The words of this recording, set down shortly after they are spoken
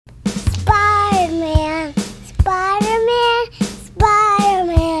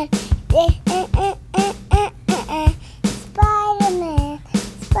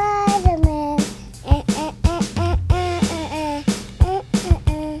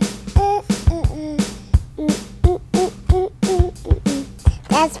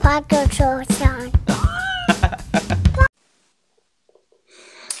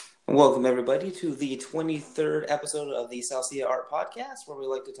Welcome, everybody, to the 23rd episode of the Salcia Art Podcast, where we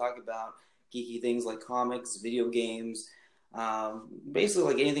like to talk about geeky things like comics, video games,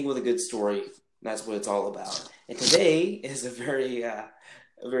 basically like anything with a good story. That's what it's all about. And today is a very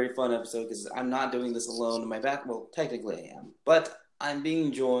fun episode because I'm not doing this alone in my back. Well, technically I am, but I'm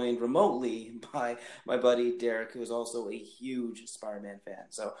being joined remotely by my buddy Derek, who is also a huge Spider-Man fan.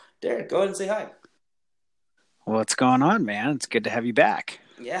 So, Derek, go ahead and say hi. What's going on, man? It's good to have you back.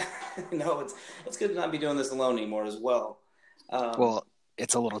 Yeah, no, it's good to not be doing this alone anymore as well. Well,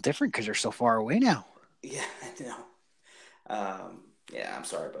 it's a little different because you're so far away now. Yeah, I know. Yeah, I'm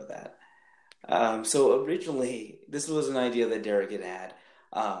sorry about that. So originally, this was an idea that Derek had.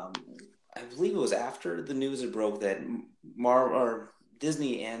 I believe it was after the news had broke that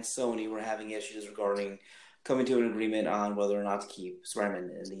Disney and Sony were having issues regarding coming to an agreement on whether or not to keep Spider-Man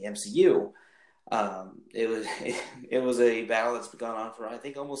in the MCU. It was a battle that's gone on for I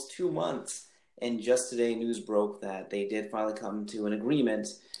think almost 2 months, and just today news broke that they did finally come to an agreement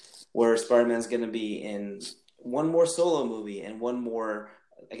where Spider-Man's going to be in one more solo movie and one more,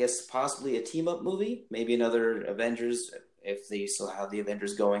 I guess possibly a team-up movie, maybe another Avengers if they still have the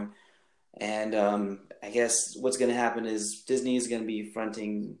Avengers going. And I guess what's going to happen is Disney is going to be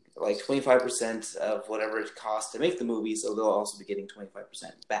fronting like 25% of whatever it costs to make the movie, so they'll also be getting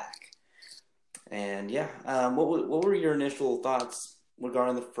 25% back. And yeah, what were your initial thoughts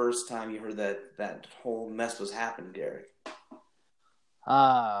regarding the first time you heard that whole mess was happening, Derek?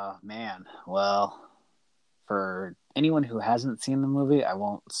 Man. Well, for anyone who hasn't seen the movie, I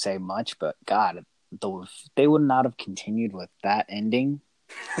won't say much, but God, they would not have continued with that ending.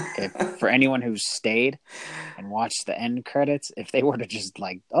 For anyone who's stayed and watched the end credits, if they were to just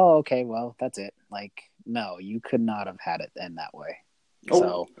like, oh, okay, well, that's it. Like, no, you could not have had it end that way. Oh.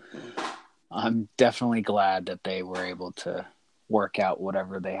 So I'm definitely glad that they were able to work out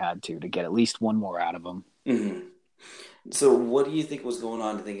whatever they had to get at least one more out of them. Mm-hmm. So what do you think was going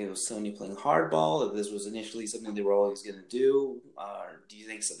on? Do you think it was Sony playing hardball? If this was initially something they were always going to do? Or do you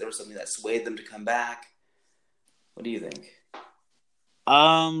think there was something that swayed them to come back? What do you think?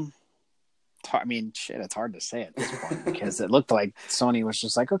 I mean, shit, it's hard to say at this point because it looked like Sony was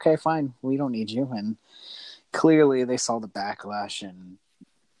just like, okay, fine, we don't need you. And clearly they saw the backlash, and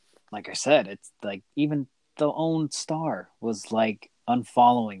like I said, it's like even the own star was like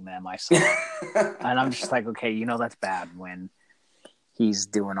unfollowing them. I saw, and I'm just like, okay, that's bad when he's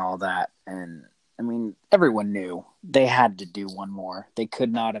doing all that. And I mean, everyone knew they had to do one more. They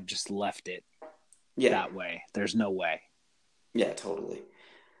could not have just left it that way. There's no way. Yeah, totally.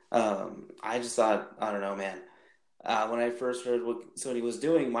 I just thought, I don't know, man. When I first heard what Sony was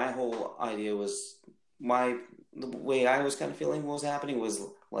doing, my whole idea was the way I was kind of feeling what was happening was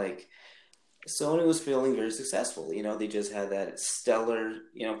like Sony was feeling very successful. They just had that stellar,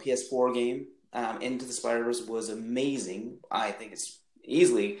 PS4 game. Into the Spider-Verse was amazing. I think it's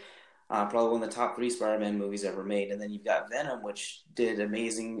easily probably one of the top 3 Spider-Man movies ever made. And then you've got Venom, which did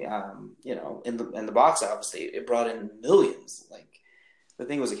amazing. In the box office, it brought in millions. Like the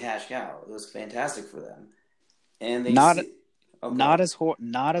thing was a cash cow. It was fantastic for them. And they not as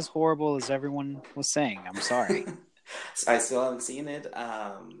horrible as everyone was saying. I'm sorry. I still haven't seen it.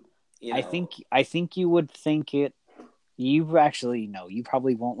 I think you would think it. You actually you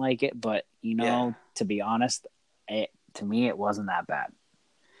probably won't like it, but to be honest, to me it wasn't that bad.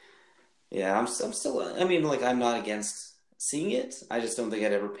 Yeah, I'm still. I mean, like I'm not against seeing it. I just don't think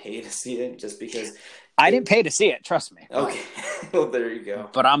I'd ever pay to see it, just because. I didn't pay to see it. Trust me. Okay, well there you go.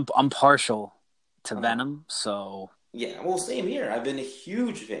 But I'm partial to Venom, so. Yeah, well, same here. I've been a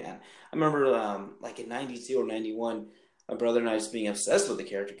huge fan. I remember, like in '92 or '91, my brother and I just being obsessed with the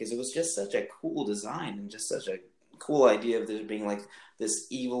character because it was just such a cool design and just such a cool idea of there being like this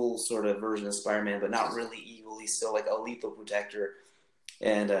evil sort of version of Spider-Man, but not really evil. He's still like a lethal protector,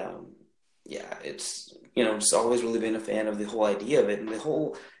 and yeah, it's just always really been a fan of the whole idea of it and the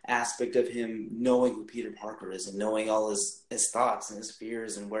whole aspect of him knowing who Peter Parker is and knowing all his thoughts and his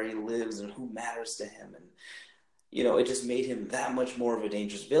fears and where he lives and who matters to him. And it just made him that much more of a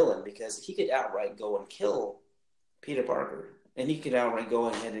dangerous villain because he could outright go and kill Peter Parker, and he could outright go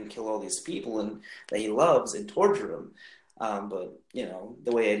ahead and kill all these people and that he loves and torture them. But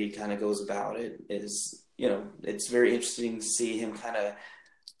the way Eddie kind of goes about it is, it's very interesting to see him kind of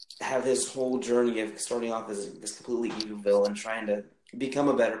have his whole journey of starting off as this completely evil villain, trying to become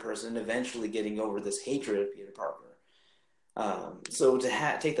a better person, and eventually getting over this hatred of Peter Parker. So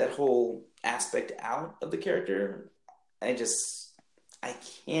to take that whole aspect out of the character, I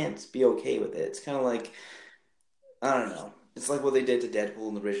can't be okay with it. It's kind of like, I don't know. It's like what they did to Deadpool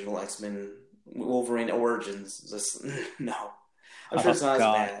in the original X-Men Wolverine Origins. Just, no. I'm sure it's not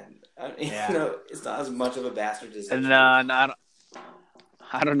as bad. Yeah. It's not as much of a bastardization. No,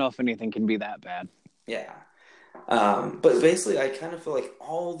 I don't know if anything can be that bad. Yeah. But basically, I kind of feel like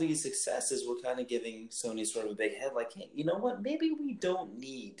all these successes were kind of giving Sony sort of a big head, like, hey, you know what? Maybe we don't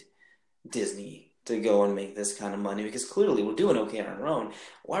need Disney to go and make this kind of money because clearly we're doing okay on our own.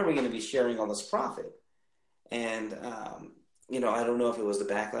 Why are we going to be sharing all this profit? And, I don't know if it was the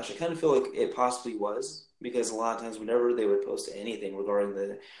backlash. I kind of feel like it possibly was because a lot of times whenever they would post anything regarding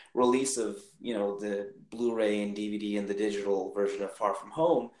the release of, the Blu-ray and DVD and the digital version of Far From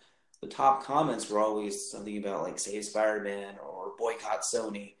Home, the top comments were always something about like save Spider-Man or boycott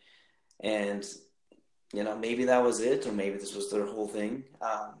Sony. And, maybe that was it, or maybe this was their whole thing.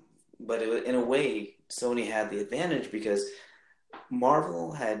 But in a way, Sony had the advantage because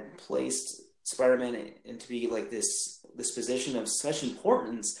Marvel had placed Spider-Man into be like this position of such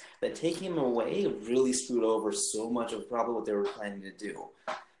importance that taking him away really screwed over so much of probably what they were planning to do.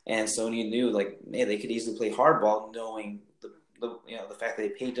 And Sony knew, like, man, they could easily play hardball, knowing the fact that they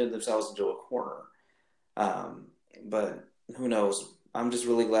painted themselves into a corner. But who knows? I'm just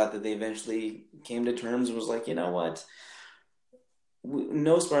really glad that they eventually came to terms and was like, you know what?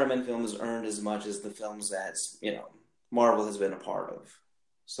 No Spider-Man film has earned as much as the films that Marvel has been a part of.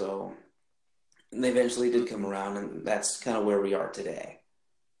 So they eventually did come around, and that's kind of where we are today.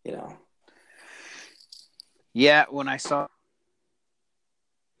 Yeah, when I saw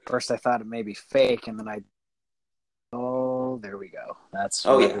first, I thought it may be fake, and then there we go. That's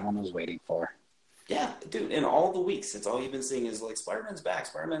what everyone was waiting for. Yeah, dude. In all the weeks, it's all you've been seeing is like Spider-Man's back,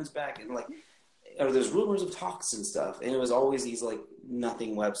 and like, or there's rumors of talks and stuff, and it was always these like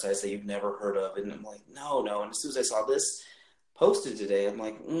nothing websites that you've never heard of, and I'm like, no. And as soon as I saw this posted today, I'm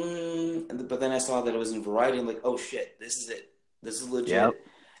like, but then I saw that it was in Variety. I'm like, oh shit, this is it. This is legit. Yep.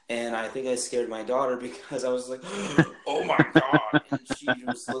 And I think I scared my daughter because I was like, oh my God. And she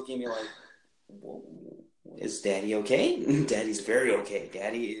was looking at me like, whoa, is Daddy okay? Daddy's very okay.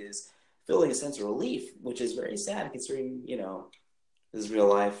 Daddy is feeling a sense of relief, which is very sad considering, this is real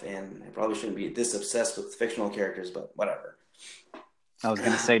life. And I probably shouldn't be this obsessed with fictional characters, but whatever. I was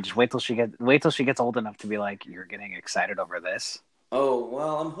gonna say, just wait till she gets old enough to be like, you're getting excited over this. Oh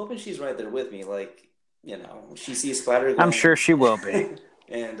well, I'm hoping she's right there with me. Like, she sees Spider-Gwen. I'm sure she will be.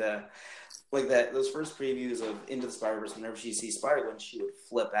 And like those first previews of Into the Spider-Verse, whenever she sees Spider-Gwen, she would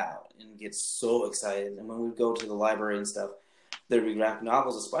flip out and get so excited. And when we would go to the library and stuff, there'd be graphic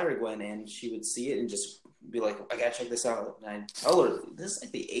novels of Spider-Gwen, and she would see it and just be like, I gotta check this out. And I'd tell her, this is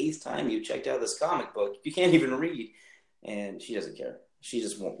like the 8th time you checked out this comic book. You can't even read. And she doesn't care. She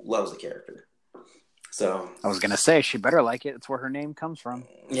just loves the character. So I was gonna say, she better like it. It's where her name comes from.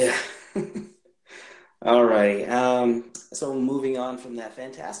 Yeah. All right. So moving on from that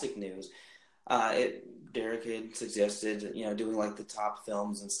fantastic news, Derek had suggested, doing like the top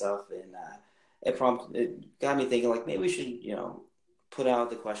films and stuff, and it got me thinking, like, maybe we should, put out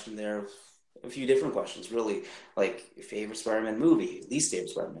the question there of a few different questions, really, like your favorite Spider-Man movie, least favorite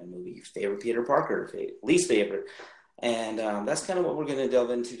Spider-Man movie, your favorite Peter Parker, least favorite, and that's kind of what we're going to delve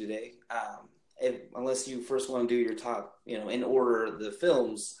into today. Unless you first want to do your top, in order the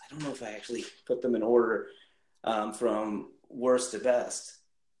films. I don't know if I actually put them in order from worst to best.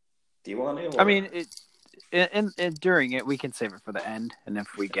 Do you want to? Or? I mean, during it, we can save it for the end, and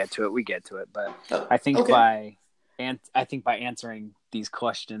if we get to it, we get to it. But I think by answering these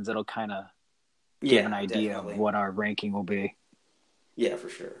questions, it'll kind of give an idea of what our ranking will be. Yeah, for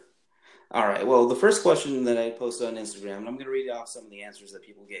sure. All right. Well, the first question that I posted on Instagram, and I'm going to read off some of the answers that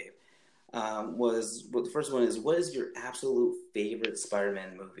people gave. The first one is, what is your absolute favorite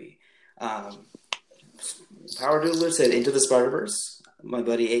Spider-Man movie? Power Doodler said Into the Spider-Verse. My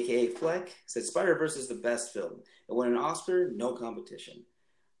buddy, a.k.a. Fleck, said Spider-Verse is the best film. It won an Oscar, no competition.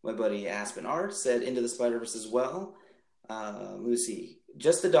 My buddy, Aspen Art, said Into the Spider-Verse as well. Let me see.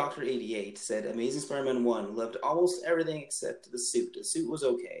 Just the Doctor 88 said Amazing Spider-Man 1. Loved almost everything except the suit. The suit was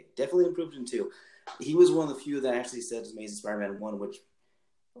okay. Definitely improved in 2. He was one of the few that actually said Amazing Spider-Man 1, which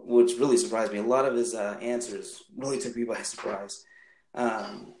really surprised me. A lot of his answers really took me by surprise.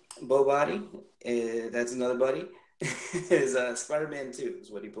 Bo Body, that's another buddy, is Spider-Man 2 is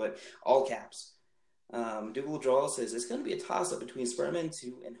what he put, all caps. Dougal Draw says it's going to be a toss-up between Spider-Man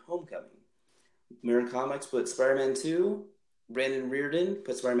 2 and Homecoming. Mirror Comics put Spider-Man 2. Brandon Reardon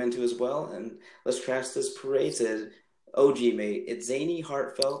put Spider-Man 2 as well. And Let's Crash This Parade said, OG, mate. It's zany,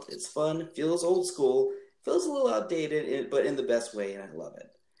 heartfelt, it's fun, feels old school, feels a little outdated, but in the best way, and I love it.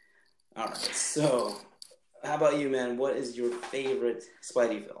 All right, so how about you, man? What is your favorite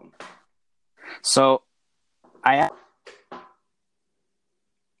Spidey film? So, the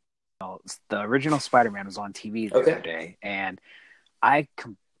original Spider-Man was on TV the other day, and I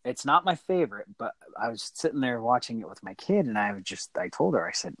It's not my favorite, but I was sitting there watching it with my kid, and I told her,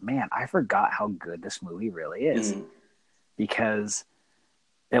 I said, man, I forgot how good this movie really is. Mm. Because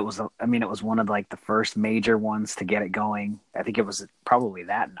it was one of like the first major ones to get it going. I think it was probably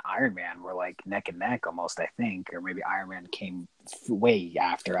that and Iron Man were like neck and neck almost, I think, or maybe Iron Man came way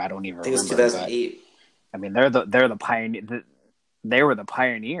after. I don't even I think remember. it was 2008. But, I mean, they're the pioneer. They were the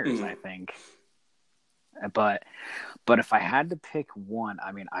pioneers, I think. But if I had to pick one,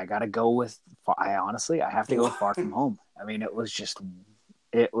 I mean, I gotta go with. I have to go with Far From Home. I mean, it was just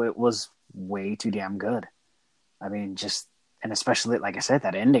it was way too damn good. I mean, and especially like I said,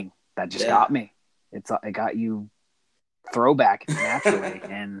 that ending that just got me. It got you throwback naturally,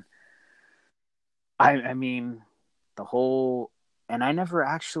 and I mean the whole. And I never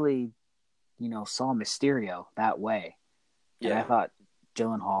actually, saw Mysterio that way. And I thought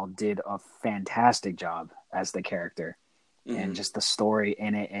Gyllenhaal did a fantastic job as the character, and just the story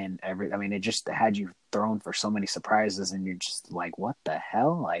in it and I mean, it just had you thrown for so many surprises, and you're just like, what the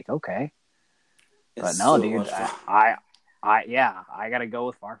hell? Like, okay. But no, so dude, I gotta go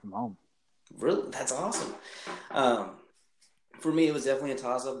with Far From Home. Really? That's awesome. For me, it was definitely a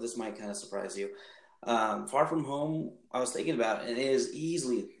toss-up. This might kind of surprise you. Far From Home, I was thinking about, and it is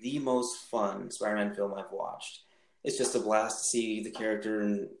easily the most fun Spider-Man film I've watched. It's just a blast to see the character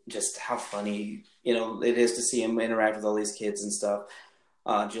and just how funny, it is to see him interact with all these kids and stuff.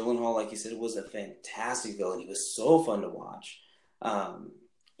 Gyllenhaal, like you said, was a fantastic villain. He was so fun to watch.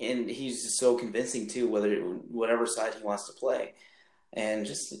 And he's just so convincing too, whatever side he wants to play. And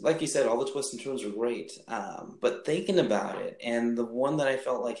just like you said, all the twists and turns were great. But thinking about it, and the one that I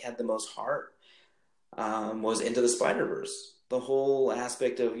felt like had the most heart was Into the Spider-Verse. The whole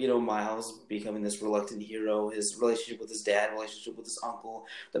aspect of, Miles becoming this reluctant hero, his relationship with his dad, relationship with his uncle,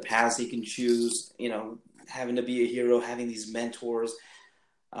 the paths he can choose, having to be a hero, having these mentors.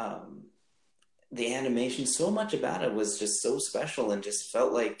 The animation, so much about it was just so special and just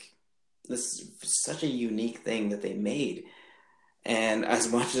felt like this is such a unique thing that they made. And as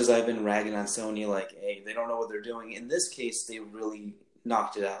much as I've been ragging on Sony, like, hey, they don't know what they're doing, in this case, they really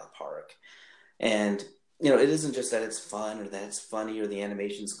knocked it out of the park. And, it isn't just that it's fun or that it's funny or the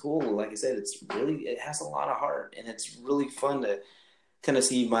animation's cool. Like I said, it has a lot of heart, and it's really fun to kind of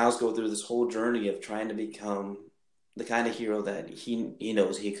see Miles go through this whole journey of trying to become the kind of hero that he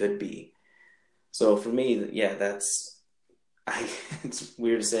knows he could be. So for me, it's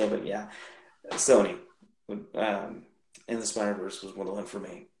weird to say, but yeah, Sony, and the Spider-Verse was one of the ones for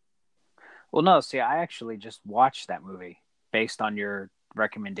me. Well, no, see, I actually just watched that movie based on your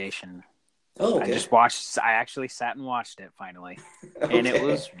recommendation. Oh, okay. I actually sat and watched it finally, okay. And it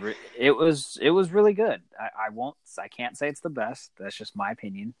was really good. I can't say it's the best. That's just my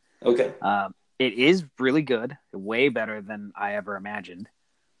opinion. Okay. It is really good, way better than I ever imagined.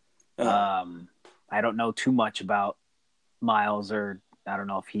 I don't know too much about Miles, or I don't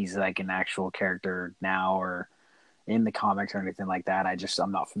know if he's like an actual character now or in the comics or anything like that.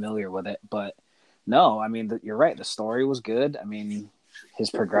 I'm not familiar with it, but no, I mean, you're right. The story was good. I mean,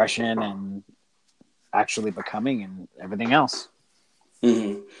 his progression and actually becoming and everything else.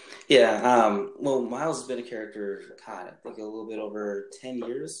 Mm-hmm. Yeah. Well, Miles has been a character, I think a little bit over 10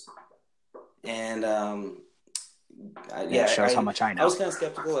 years. And, it shows how much I know. I was kind of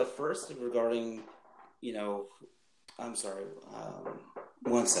skeptical at first regarding, I'm sorry.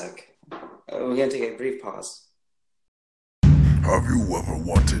 One sec. We're going to take a brief pause. Have you ever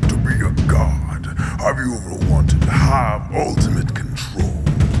wanted to be a god? Have you ever wanted to have ultimate control?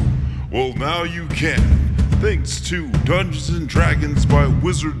 Well, now you can, thanks to Dungeons & Dragons by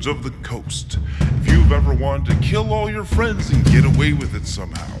Wizards of the Coast. If you've ever wanted to kill all your friends and get away with it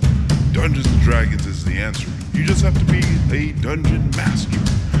somehow, Dungeons & Dragons is the answer. You just have to be a dungeon master.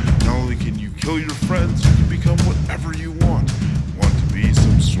 Not only can you kill your friends, you can become whatever you want. Want to be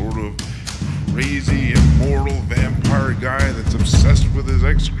some sort of crazy, immortal vampire guy that's obsessed with his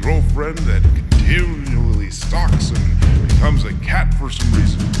ex-girlfriend that continually stalks and becomes a cat for some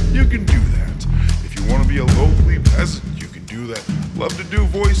reason. You can do that. If you want to be a lowly peasant, you can do that. Love to do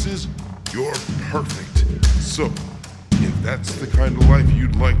voices? You're perfect. So, if that's the kind of life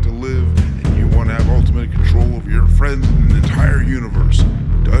you'd like to live, and you want to have ultimate control over your friends and an entire universe,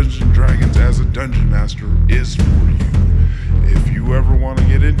 Dungeons & Dragons as a dungeon master is for you. If you ever want to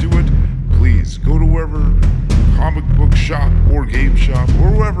get into it, please go to wherever comic book shop or game shop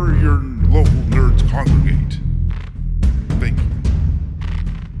or wherever your local nerds congregate. Thank you.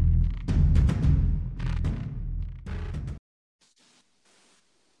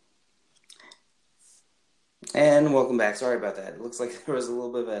 And welcome back. Sorry about that. It looks like there was a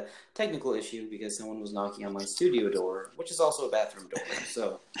little bit of a technical issue because someone was knocking on my studio door, which is also a bathroom door.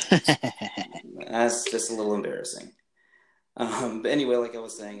 So that's just a little embarrassing. But anyway, like I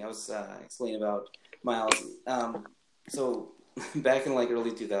was saying, I was explaining about Miles. So back in like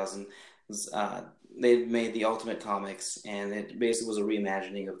early 2000s, they made the Ultimate Comics, and it basically was a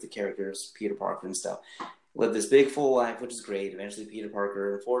reimagining of the characters, Peter Parker and stuff. Lived this big full life, which is great. Eventually, Peter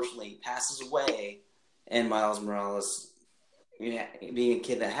Parker unfortunately passes away, and Miles Morales, being a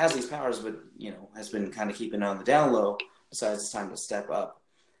kid that has these powers, but has been kind of keeping it on the down low, decides it's time to step up.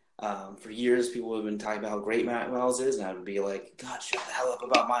 For years, people have been talking about how great Miles is, and I would be like, God, shut the hell up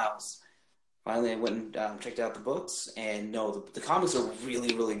about Miles. Finally, I went and checked out the books, and no, the comics are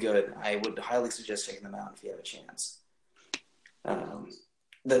really, really good. I would highly suggest checking them out if you have a chance.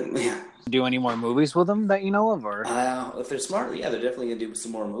 Do any more movies with them that you know of, or if they're smart, yeah, they're definitely gonna do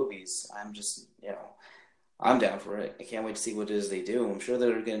some more movies. I'm just, I'm down for it. I can't wait to see what it is they do. I'm sure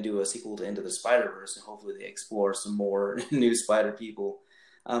they're gonna do a sequel to Into the Spider-Verse, and hopefully they explore some more new Spider people.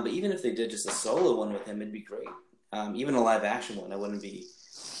 But even if they did just a solo one with him, it'd be great. Even a live action one, I wouldn't be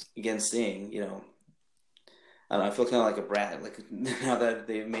against seeing. I don't know, I feel kind of like a brat. Like now that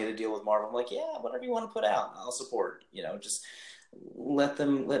they've made a deal with Marvel, I'm like, yeah, whatever you want to put out, I'll support. Just let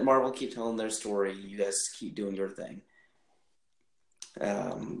Marvel keep telling their story. You guys keep doing your thing.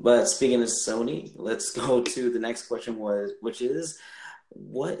 But speaking of Sony, let's go to the next question, which is,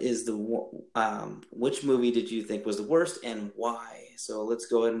 what is which movie did you think was the worst and why? So let's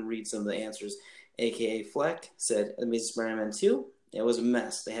go ahead and read some of the answers. AKA Fleck said Amazing Spider-Man 2. It was a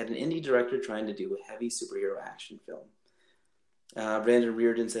mess. They had an indie director trying to do a heavy superhero action film. Brandon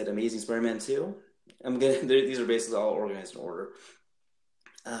Reardon said Amazing Spider-Man 2. These are basically all organized in order.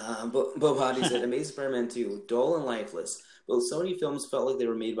 Bobati said Amazing Spider-Man 2, dull and lifeless. Both Sony films felt like they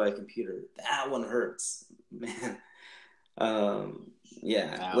were made by a computer. That one hurts, man.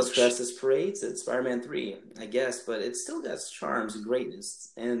 Yeah, Ouch. Let's Cross This Parade said Spider-Man 3, I guess, but it still got charms and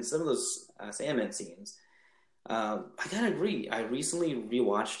greatness, and some of those Sandman scenes. I gotta agree. I recently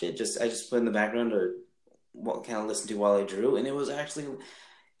rewatched it. I just put in the background to kind of listen to while I drew, and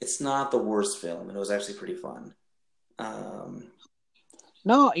it's not the worst film, and it was actually pretty fun.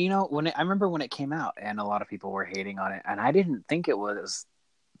 No, I remember when it came out, and a lot of people were hating on it, and I didn't think it was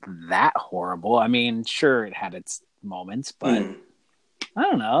that horrible. I mean, sure, it had its moments, but I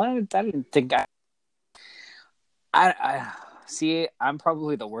don't know. I didn't think I see. I'm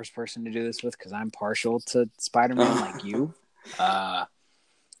probably the worst person to do this with because I'm partial to Spider-Man, like you. I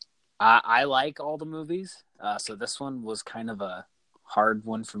like all the movies, so this one was kind of a hard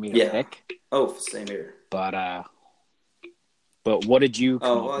one for me to pick. Oh, same here. But what did you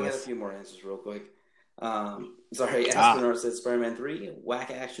come up with? I got a few more answers real quick. Sorry, Aspenor said Spider-Man 3,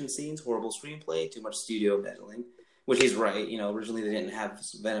 whack action scenes, horrible screenplay, too much studio meddling, which he's right. Originally they didn't have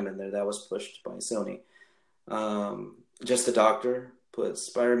Venom in there. That was pushed by Sony. Just the Doctor put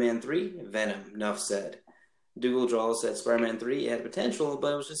Spider-Man 3, Venom, enough said. Dougal Drawl said Spider-Man 3 had potential,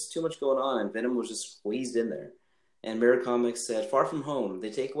 but it was just too much going on, and Venom was just squeezed in there. And Mirror Comics said Far From Home,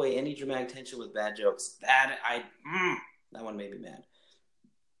 they take away any dramatic tension with bad jokes. That one made me mad.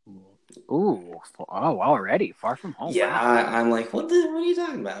 Ooh, already Far From Home. Yeah, wow. I'm like, what are you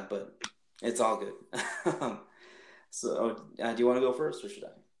talking about? But it's all good. So, do you want to go first, or should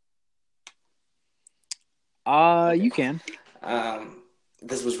I? You can.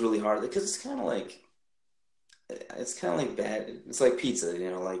 This was really hard because it's kind of like bad. It's like pizza,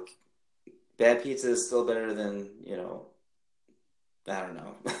 like bad pizza is still better than I don't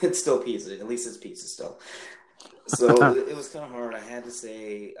know. It's still pizza. At least it's pizza still. So it was kind of hard. I had to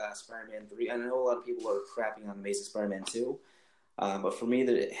say Spider-Man 3. I know a lot of people are crapping on Amazing Spider-Man 2, but for me,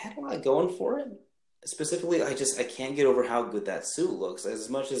 it had a lot going for it. Specifically, I can't get over how good that suit looks. As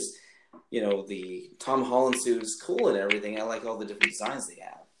much as the Tom Holland suit is cool and everything, I like all the different designs they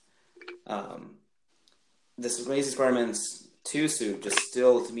have. This Amazing Spider-Man 2 suit just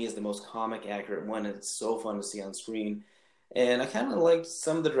still, to me, is the most comic accurate one. It's so fun to see on screen, and I kind of liked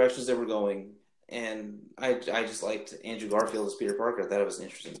some of the directions they were going. And I just liked Andrew Garfield as Peter Parker. I thought it was an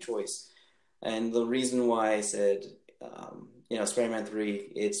interesting choice. And the reason why I said, Spider-Man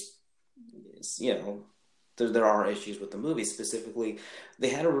 3, it's there are issues with the movie. Specifically, they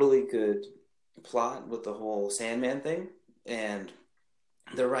had a really good plot with the whole Sandman thing. And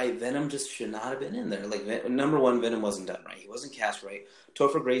they're right, Venom just should not have been in there. Like, number one, Venom wasn't done right. He wasn't cast right.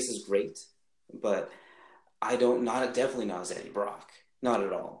 Topher Grace is great, but definitely not as Eddie Brock. Not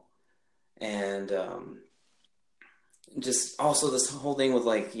at all. And just also this whole thing with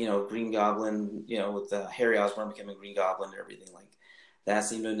Green Goblin, with Harry Osborn becoming Green Goblin and everything, like that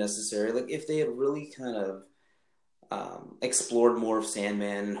seemed unnecessary. Like if they had really kind of explored more of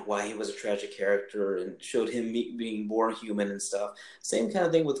Sandman and why he was a tragic character and showed him being more human and stuff. Same kind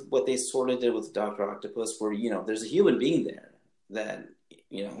of thing with what they sort of did with Doctor Octopus, where there's a human being there that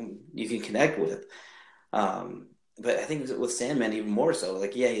you can connect with. But I think with Sandman even more so.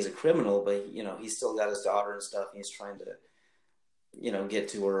 Like, yeah, he's a criminal, but he's still got his daughter and stuff. And he's trying to get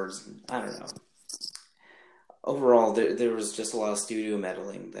to her. I don't know. Overall, there was just a lot of studio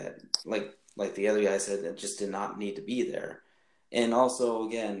meddling that, like the other guy said, that just did not need to be there. And also,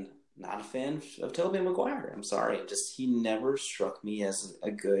 again, not a fan of Tobey Maguire. I'm sorry, he never struck me as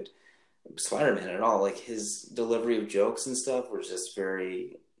a good Spider-Man at all. Like, his delivery of jokes and stuff was just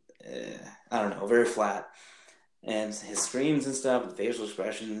very, I don't know, very flat. And his screams and stuff, the facial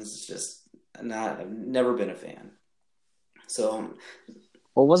expressions, just I've never been a fan. So,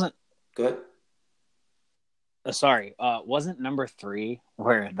 go ahead. Sorry, wasn't number 3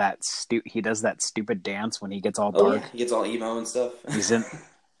 where he does that stupid dance when he gets all dark? Oh, yeah. He gets all emo and stuff. He's in.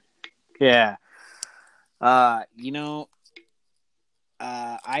 Yeah. I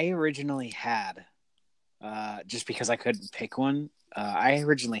originally had, just because I couldn't pick one, I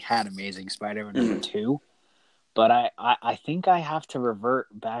originally had Amazing Spider-Man number 2, but I think I have to revert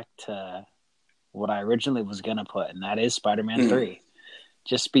back to what I originally was going to put, and that is Spider-Man 3.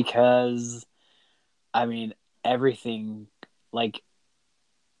 Just because, I mean, everything, like,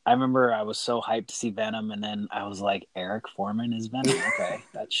 I remember I was so hyped to see Venom, and then I was like, Eric Foreman is Venom? Okay,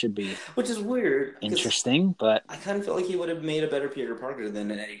 that should be which is weird, interesting, but I kind of felt like he would have made a better Peter Parker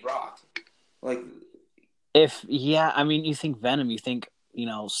than Eddie Brock. Like, you think Venom, you think,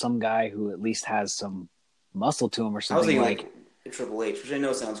 some guy who at least has some muscle to him or something. I was thinking like Triple H, which I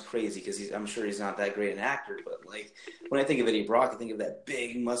know sounds crazy because I'm sure he's not that great an actor, but like when I think of Eddie Brock, I think of that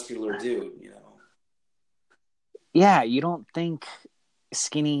big muscular dude, Yeah, you don't think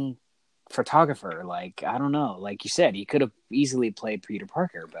skinny photographer. Like, I don't know. Like you said, he could have easily played Peter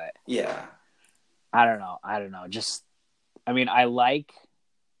Parker, but yeah, I don't know. Just, I like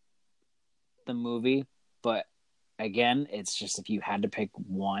the movie, but again, it's just if you had to pick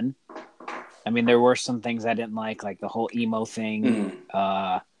one. There were some things I didn't like the whole emo thing.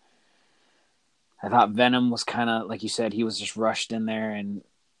 I thought Venom was kind of, like you said, he was just rushed in there, and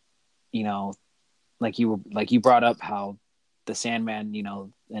like you brought up how the Sandman,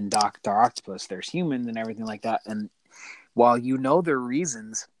 and Dr. Octopus, there's humans and everything like that. And while their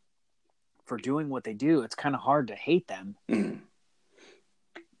reasons for doing what they do, it's kind of hard to hate them.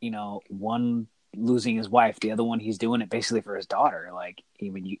 One losing his wife, the other one he's doing it basically for his daughter. Like,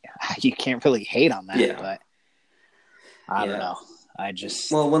 even you can't really hate on that, but I don't know.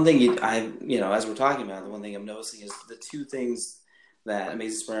 One thing as we're talking about, the one thing I'm noticing is the two things that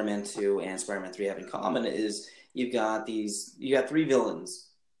Amazing Spider-Man 2 and Spider-Man 3 have in common is you got 3 villains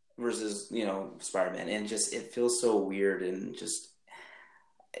versus, Spider-Man, and just it feels so weird, and just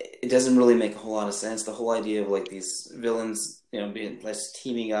it doesn't really make a whole lot of sense. The whole idea of like these villains, being less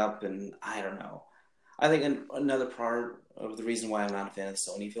teaming up, and I don't know. I think another part of the reason why I'm not a fan of the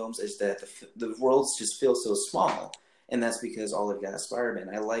Sony films is that the worlds just feel so small, and that's because all they've got is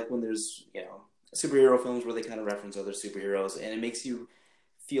Spider-Man. I like when there's superhero films where they kind of reference other superheroes, and it makes you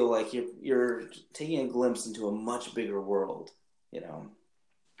feel like you're taking a glimpse into a much bigger world,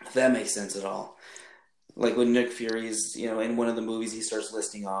 if that makes sense at all. Like when Nick Fury's, in one of the movies, he starts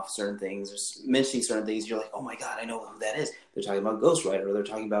listing off certain things, or mentioning certain things, you're like, oh my god, I know who that is. They're talking about Ghost Rider, or they're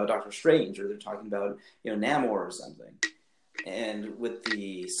talking about Doctor Strange, or they're talking about, Namor or something. And with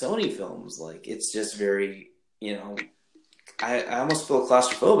the Sony films, like, it's just very, I almost feel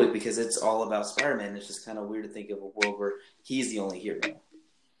claustrophobic because it's all about Spider-Man. It's just kind of weird to think of a world where he's the only hero.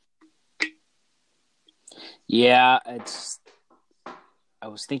 Yeah, I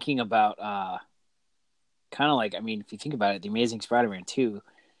was thinking about kind of like, if you think about it, The Amazing Spider-Man 2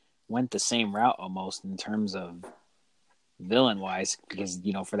 went the same route almost in terms of villain-wise, because,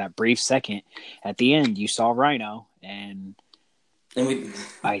 for that brief second at the end, you saw Rhino, and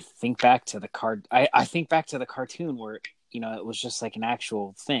I think back to the I think back to the cartoon where, it was just like an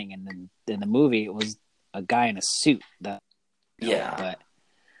actual thing, and then in the movie, it was a guy in a suit. But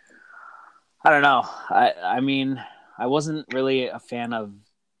I don't know. I wasn't really a fan of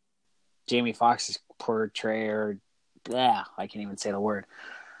Jamie Foxx's portrayal. I can't even say the word.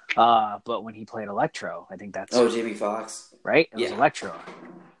 But when he played Electro, I think that's... Oh, Jamie Foxx. Right? It was Electro.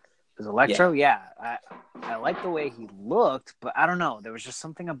 It was Electro? Yeah. I like the way he looked, but I don't know. There was just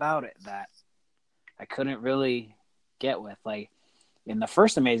something about it that I couldn't really get with. Like, in the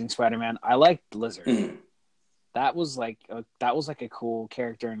first Amazing Spider-Man, I liked Lizard. Mm-hmm. That was like a cool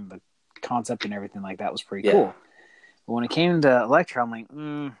character, and the concept and everything like that was pretty cool. But when it came to Electro, I'm like,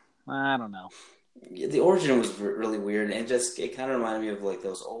 I don't know. The origin was really weird, and it kind of reminded me of like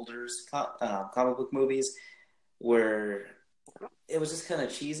those older comic book movies where it was just kind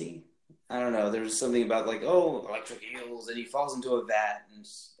of cheesy. I don't know. There was something about like, oh, electric eels, and he falls into a vat, and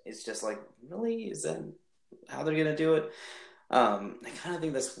it's just like, really, is that how they're gonna do it? I kind of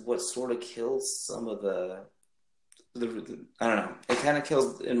think that's what sort of kills some of the I don't know. It kind of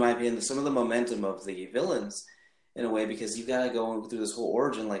kills, in my opinion, some of the momentum of the villains in a way, because you've got to go through this whole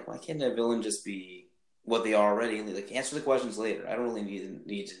origin. Like, why can't a villain just be what they are already? Like, answer the questions later. I don't really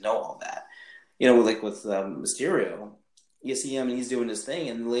need to know all that. Like with Mysterio, you see him and he's doing his thing,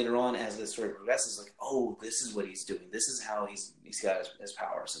 and later on, as the story progresses, like, oh, this is what he's doing. This is how he's got his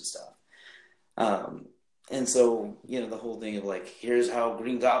powers and stuff. And so, the whole thing of like, here's how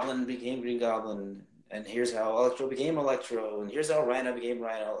Green Goblin became Green Goblin, and here's how Electro became Electro, and here's how Rhino became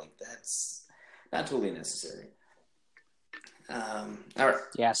Rhino. Like, that's not totally necessary. All right.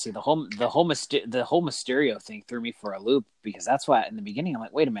 Yeah, see, the whole Mysterio thing threw me for a loop, because that's why in the beginning I'm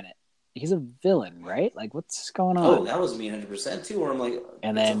like, wait a minute, he's a villain, right? Like, what's going on? Oh, that was me 100% too. Where I'm like,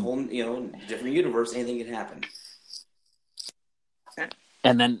 and it's then, a whole, different universe, anything can happen.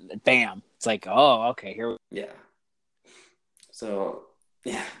 And then, bam, it's like, oh, okay, here. Yeah. So,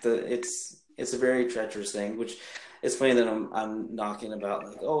 yeah, it's a very treacherous thing, which it's funny that I'm knocking about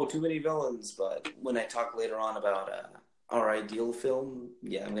like, oh, too many villains, but when I talk later on about our ideal film,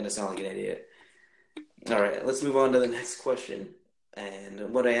 yeah, I'm gonna sound like an idiot. All right, let's move on to the next question. And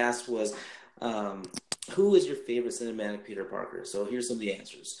what I asked was, who is your favorite cinematic Peter Parker? So here's some of the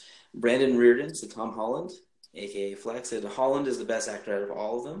answers. Brandon Reardon said Tom Holland, a.k.a. Flex, said Holland is the best actor out of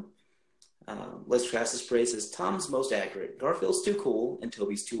all of them. Les Travis Spray says Tom's most accurate. Garfield's too cool, and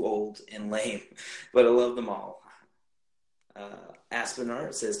Toby's too old and lame, but I love them all.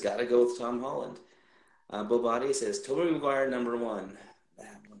 Aspenart says gotta go with Tom Holland. Bobati says Tobey Maguire #1.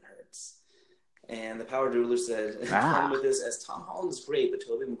 That one hurts. And the Power Doodler said, "Come with this as Tom Holland is great, but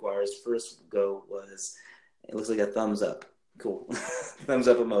Tobey Maguire's first go was, it looks like a thumbs up. Cool, thumbs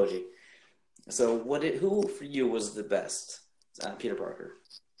up emoji." So, who for you was the best Peter Parker?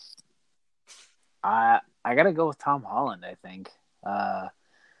 I gotta go with Tom Holland, I think.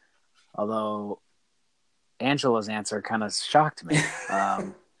 Although Angela's answer kind of shocked me.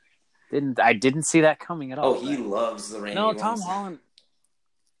 I didn't see that coming at all. Oh, he loves the rainy ones. Tom Holland.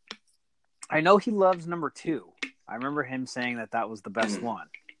 I know he loves #2. I remember him saying that was the best one.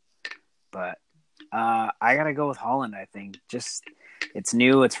 But I gotta go with Holland, I think. Just, it's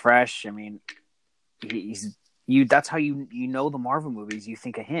new, it's fresh. I mean, that's how you know the Marvel movies. You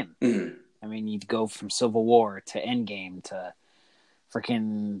think of him. Mm-hmm. I mean, you'd go from Civil War to Endgame to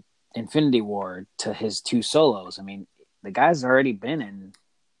freaking Infinity War to his 2 solos. I mean, the guy's already been in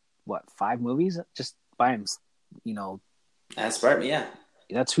 5 movies just by him. As Spider-Man, yeah.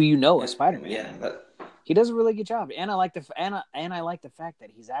 That's who as Spider-Man. Yeah, he does a really good job, and I like the fact that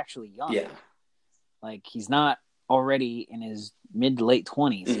he's actually young. Yeah, like he's not already in his mid to late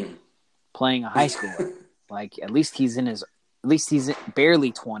 20s playing a high schooler. Like at least he's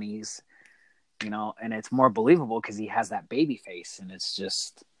barely 20s. And it's more believable because he has that baby face, and it's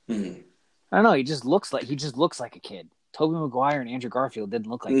just I don't know. He just looks like a kid. Tobey Maguire and Andrew Garfield didn't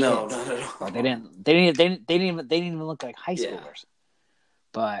look like kids. No, not at all. Or they didn't even look like high schoolers.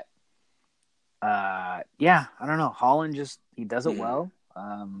 But yeah, I don't know. Holland he does it well.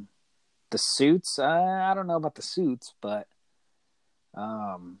 The suits, I don't know about the suits, but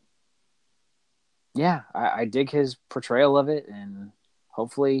yeah, I dig his portrayal of it, and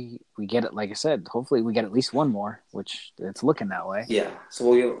hopefully we get it. Like I said, hopefully we get at least one more, which it's looking that way. Yeah.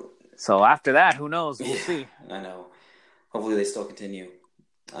 So after that, who knows? We'll see. I know. Hopefully they still continue.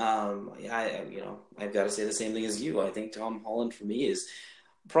 I've got to say the same thing as you. I think Tom Holland for me is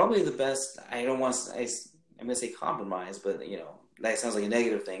probably the best. I'm going to say compromise, but that sounds like a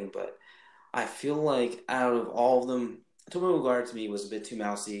negative thing. But I feel like out of all of them, Tobey Maguire to me was a bit too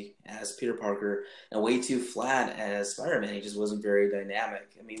mousy as Peter Parker and way too flat as Spider-Man. He just wasn't very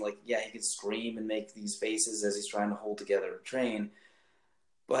dynamic. I mean, he could scream and make these faces as he's trying to hold together a train.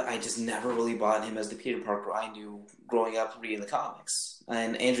 But I just never really bought him as the Peter Parker I knew growing up reading the comics.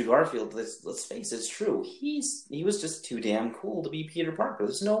 And Andrew Garfield, let's face it, it's true. He was just too damn cool to be Peter Parker.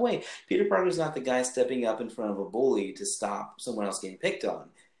 There's no way. Peter Parker's not the guy stepping up in front of a bully to stop someone else getting picked on.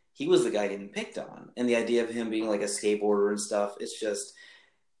 He was the guy getting picked on. And the idea of him being like a skateboarder and stuff,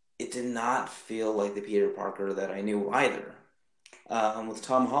 it did not feel like the Peter Parker that I knew either. With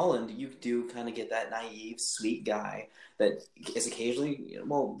Tom Holland, you do kind of get that naive, sweet guy that is occasionally,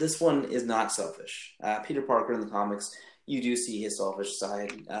 this one is not selfish. Peter Parker in the comics, you do see his selfish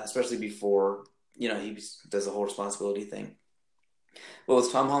side, especially before, he does the whole responsibility thing. Well,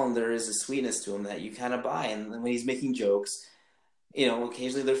 with Tom Holland, there is a sweetness to him that you kind of buy, and when he's making jokes,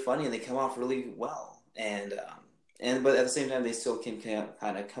 occasionally they're funny and they come off really well, but at the same time they still can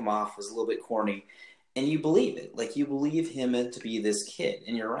kind of come off as a little bit corny, and you believe it. Like, you believe him to be this kid,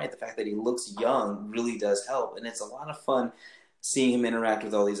 and you're right. The fact that he looks young really does help, and it's a lot of fun seeing him interact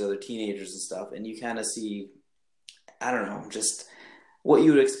with all these other teenagers and stuff, and you kind of see, I don't know, just what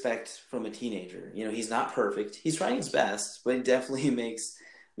you would expect from a teenager. He's not perfect. He's trying his best, but he definitely makes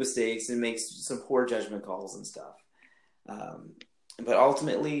mistakes and makes some poor judgment calls and stuff. But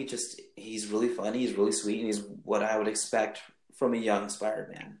ultimately, just he's really funny, he's really sweet, and he's what I would expect from a young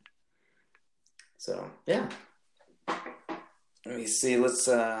Spider-Man. So, yeah. Let me see. Let's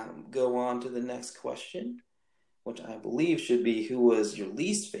go on to the next question, which I believe should be, who was your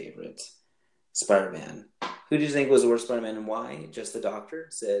least favorite Spider-Man? Who do you think was the worst Spider-Man and why? Just the Doctor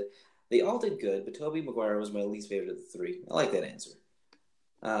said, they all did good, but Tobey Maguire was my least favorite of the three. I like that answer.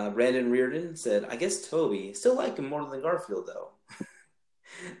 Brandon Reardon said, I guess Tobey. Still like him more than Garfield, though.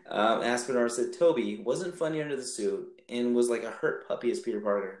 Aspenar said, Tobey wasn't funny under the suit and was like a hurt puppy as Peter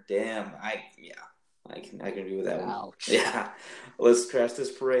Parker. Damn, I can agree with that one. Yeah. Let's Crash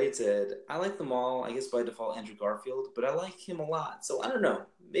This Parade said, I like them all. I guess by default Andrew Garfield, but I like him a lot. So I don't know.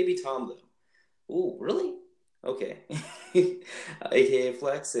 Maybe Tom, though. Ooh, really? Okay. AKA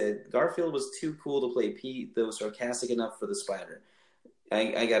Flex said, Garfield was too cool to play Pete, though sarcastic enough for the Spider.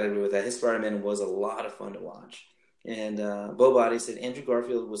 I gotta agree with that. His Spider-Man was a lot of fun to watch. And Bo Body said, Andrew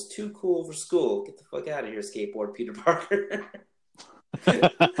Garfield was too cool for school. Get the fuck out of here, skateboard Peter Parker.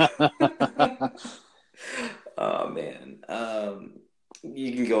 Oh, man.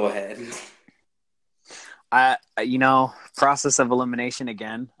 You can go ahead. Process of elimination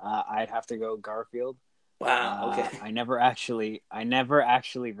again. I'd have to go Garfield. Wow. Okay. I never actually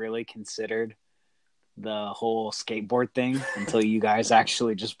really considered the whole skateboard thing until you guys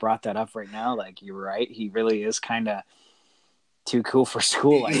actually just brought that up right now. Like, you're right. He really is kind of too cool for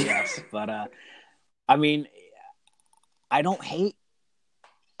school, I guess. But, I mean, I didn't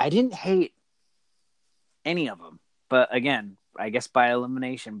hate any of them. But again, I guess by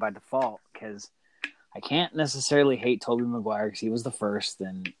elimination, by default, because I can't necessarily hate Tobey Maguire because he was the first,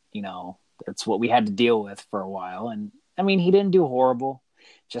 and, that's what we had to deal with for a while. And, I mean, he didn't do horrible.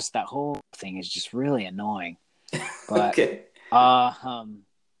 Just that whole thing is just really annoying. But, okay. No,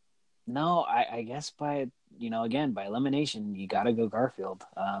 I guess by elimination, you got to go Garfield.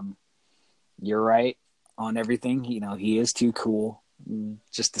 You're right on everything. He is too cool.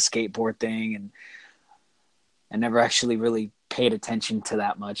 Just the skateboard thing, and I never actually really paid attention to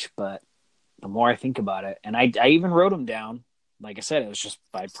that much, but the more I think about it, and I even wrote him down. Like I said, it was just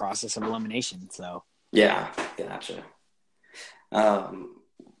by process of elimination. So yeah, gotcha.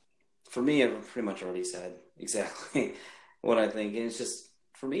 For me, I've pretty much already said exactly what I think, and it's just,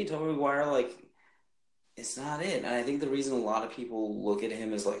 for me, Tobey Maguire, like, it's not it. And I think the reason a lot of people look at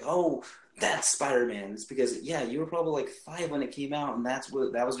him is like, oh, that's Spider-Man. It's because, yeah, you were probably like 5 when it came out, and that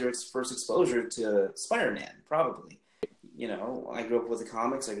was your first exposure to Spider-Man, probably. I grew up with the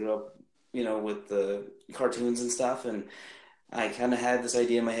comics. I grew up, with the cartoons and stuff, and I kind of had this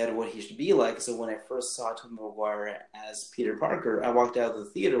idea in my head of what he should be like. So when I first saw Tobey Maguire as Peter Parker, I walked out of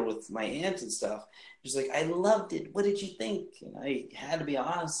the theater with my aunt and stuff. She's like, I loved it. What did you think? And I had to be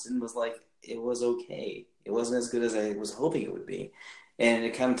honest and was like, it was okay. It wasn't as good as I was hoping it would be. And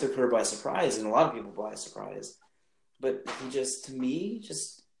it kind of took her by surprise, and a lot of people by surprise. But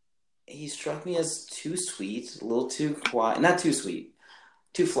he struck me as too sweet, a little too quiet. Not too sweet,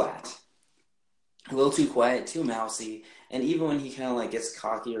 too flat. A little too quiet, too mousy. And even when he kind of like gets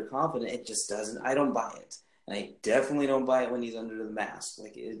cocky or confident, it just doesn't. I don't buy it. And I definitely don't buy it when he's under the mask.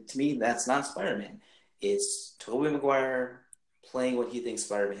 Like, to me, that's not Spider-Man. It's Tobey Maguire playing what he thinks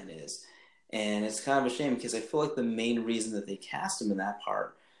Spider-Man is. And it's kind of a shame because I feel like the main reason that they cast him in that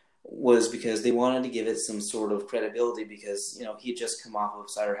part was because they wanted to give it some sort of credibility because, he had just come off of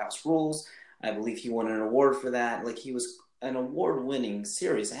Cider House Rules. I believe he won an award for that. Like, he was an award-winning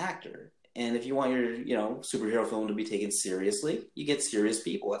serious actor. And if you want your, superhero film to be taken seriously, you get serious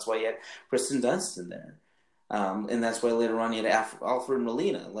people. That's why you had Kristen Dunst in there. And that's why later on you had Alfred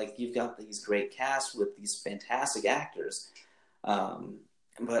Molina. Like, you've got these great casts with these fantastic actors.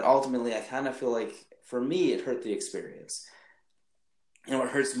 But ultimately, I kind of feel like, for me, it hurt the experience. And what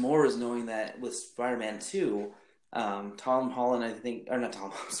hurts more is knowing that with Spider-Man 2, Tom Holland, Tobey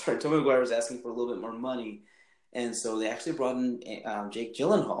Maguire was asking for a little bit more money. And so they actually brought in Jake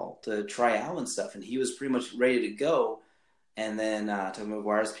Gyllenhaal to try out and stuff. And he was pretty much ready to go. And then Tobey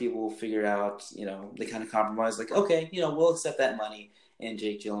Maguire's people figured out, they kind of compromised, like, okay, we'll accept that money. And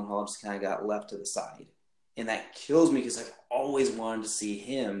Jake Gyllenhaal just kind of got left to the side. and that kills me because I've always wanted to see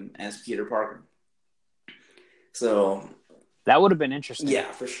him as Peter Parker. So that would have been interesting.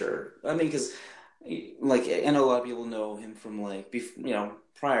 Yeah, for sure. I mean, because like I know a lot of people know him from like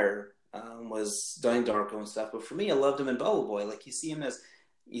prior was Donnie Darko and stuff, but for me, I loved him in Bubble Boy. Like you see him as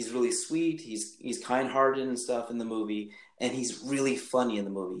he's really sweet, he's kind-hearted and stuff in the movie, and he's really funny in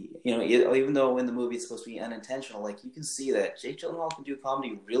the movie. You know, even though in the movie it's supposed to be unintentional, like you can see that Jake Gyllenhaal can do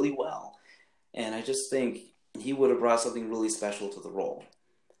comedy really well, and I just think he would have brought something really special to the role.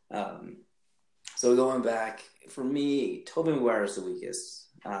 So going back, for me, Tobey Maguire is the weakest.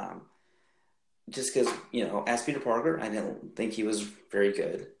 Just because, as Peter Parker, I didn't think he was very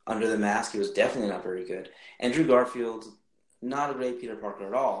good. Under the Mask, he was definitely not very good. Andrew Garfield, not a great Peter Parker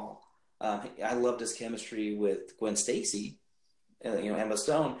at all. I loved his chemistry with Gwen Stacy, Emma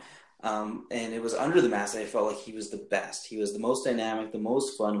Stone. And it was Under the Mask I felt like he was the best. He was the most dynamic, the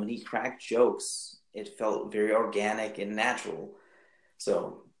most fun. When he cracked jokes, it felt very organic and natural.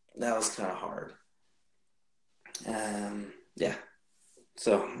 So that was kind of hard. Yeah.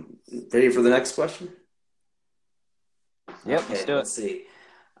 So, ready for the next question? Yep, okay, let's do it. Let's see.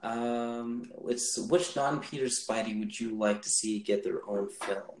 Which non-Peter Spidey would you like to see get their own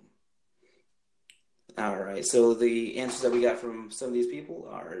film? All right. So the answers that we got from some of these people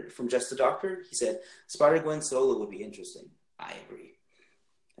are from Just the Doctor. He said Spider-Gwen solo would be interesting. I agree.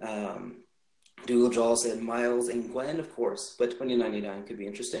 Dougal Jaw said Miles and Gwen, of course, but 2099 could be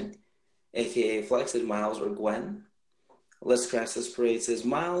interesting. AKA Flex said Miles or Gwen. Let's Crash This Parade says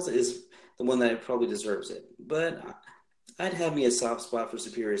Miles is the one that probably deserves it, but I'd have me a soft spot for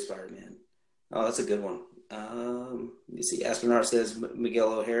Superior Spider-Man. Oh, that's a good one. You see, Astronaut says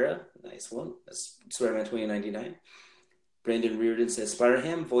Miguel O'Hara. Nice one. That's Spider-Man 2099. Brandon Reardon says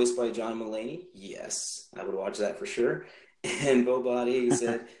Spider-Ham, voiced by John Mulaney. Yes, I would watch that for sure. And Bo Body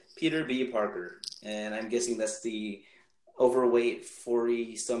said Peter B. Parker. And I'm guessing that's the overweight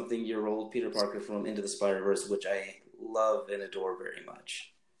 40-something-year-old Peter Parker from Into the Spider-Verse, which I love and adore very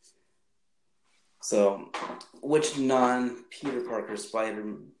much. So, which non-Peter Parker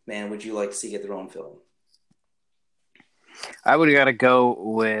Spider-Man would you like to see get their own film? I would have got to go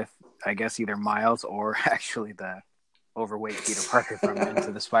with, I guess, either Miles or actually the overweight Peter Parker from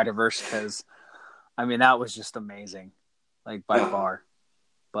Into the Spider-Verse, because, I mean, that was just amazing, like, by far.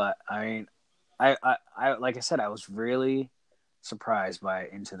 But, I mean, I like I said, I was really surprised by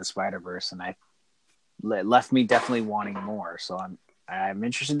Into the Spider-Verse, and it left me definitely wanting more. So I'm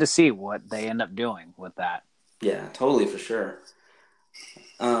interested to see what they end up doing with that. Yeah, totally, for sure.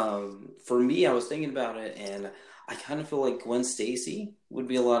 For me, I was thinking about it, and I kind of feel like Gwen Stacy would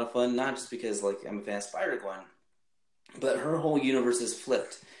be a lot of fun, not just because like I'm a fan of Spider-Gwen, but her whole universe is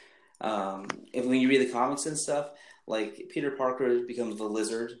flipped. When you read the comics and stuff, like Peter Parker becomes the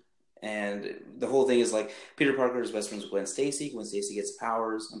Lizard, and the whole thing is like Peter Parker is best friends with Gwen Stacy. Gwen Stacy gets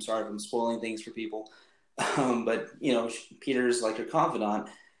powers. I'm sorry if I'm spoiling things for people. But, Peter's like her confidant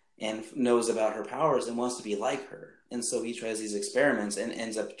and knows about her powers and wants to be like her. And so he tries these experiments and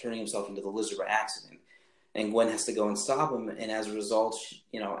ends up turning himself into the Lizard by accident. And Gwen has to go and stop him. And as a result,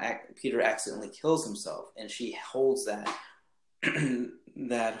 Peter accidentally kills himself. And she holds that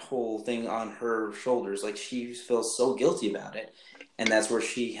that whole thing on her shoulders. Like, she feels so guilty about it. And that's where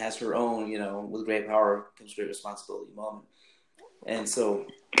she has her own, with great power comes great responsibility moment. And so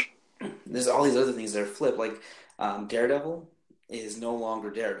there's all these other things that are flipped. Like Daredevil is no longer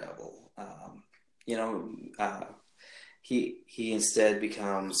Daredevil. He instead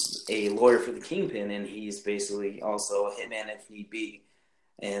becomes a lawyer for the Kingpin, and he's basically also a hitman if need be.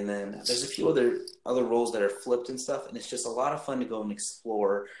 And then there's a few other roles that are flipped and stuff, and it's just a lot of fun to go and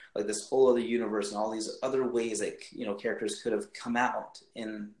explore like this whole other universe and all these other ways that characters could have come out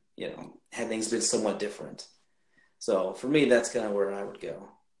and had things been somewhat different. So for me, that's kind of where I would go.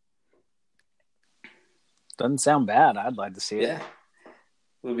 Doesn't sound bad. I'd like to see it. Yeah,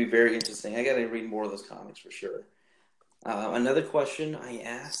 it would be very interesting. I got to read more of those comics for sure. Another question I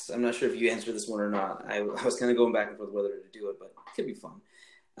asked, I'm not sure if you answered this one or not. I was kind of going back and forth whether to do it, but it could be fun.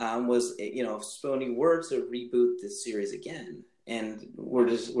 Was if Sony were to reboot this series again and were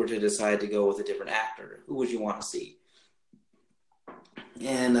to decide to go with a different actor, who would you want to see?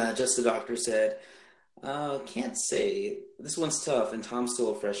 And Just the Doctor said, can't say. This one's tough, and Tom's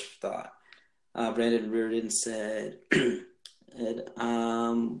still a fresh thought. Brandon Reardon said,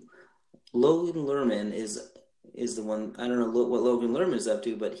 Logan Lerman is the one. I don't know what Logan Lerman is up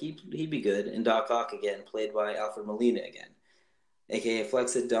to, but he'd be good. And Doc Ock again, played by Alfred Molina again. AKA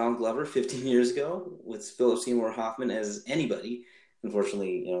Flex said Donald Glover 15 years ago with Philip Seymour Hoffman as anybody.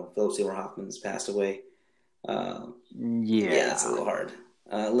 Unfortunately, Philip Seymour Hoffman's passed away. Yeah, it's a little hard.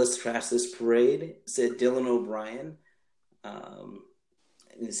 Let's Trash This Parade, said Dylan O'Brien.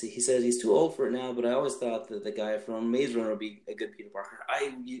 And he said he's too old for it now, but I always thought that the guy from Maze Runner would be a good Peter Parker.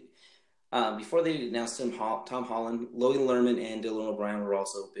 Before they announced him, Tom Holland, Logan Lerman, and Dylan O'Brien were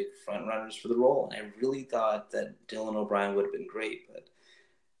also big front runners for the role, and I really thought that Dylan O'Brien would have been great, but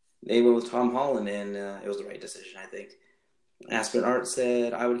they went with Tom Holland, and it was the right decision, I think. Aspen Art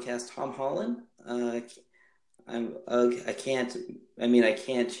said I would cast Tom Holland. I can't,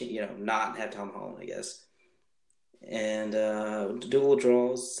 not have Tom Holland, I guess. And Dual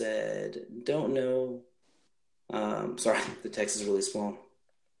Draws said, don't know. Sorry, the text is really small.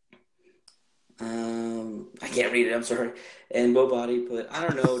 I can't read it, I'm sorry. And Bo Body put, I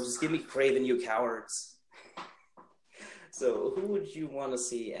don't know, just give me Kraven, you cowards. So who would you want to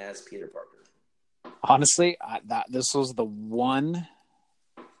see as Peter Parker? Honestly, this was the one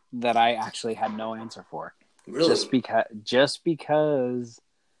that I actually had no answer for. Really? Just because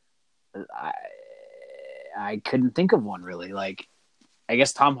I couldn't think of one really. Like, I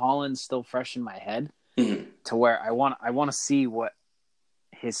guess Tom Holland's still fresh in my head to where I want to see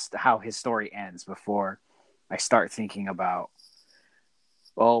how his story ends before I start thinking about,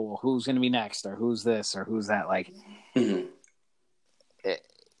 oh, well, who's going to be next, or who's this, or who's that. Like,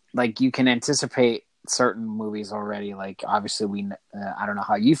 like you can anticipate certain movies already. Like, obviously, I don't know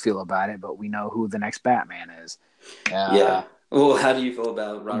how you feel about it, but we know who the next Batman is. Yeah. Well, how do you feel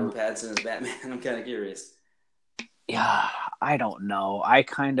about Robert Pattinson as Batman? I'm kind of curious. Yeah, I don't know. I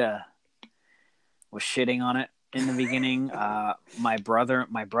kind of was shitting on it in the beginning. My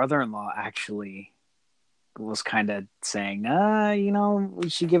brother-in-law actually was kind of saying, we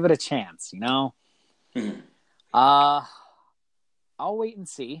should give it a chance, I'll wait and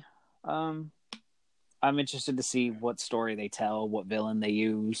see. I'm interested to see what story they tell, what villain they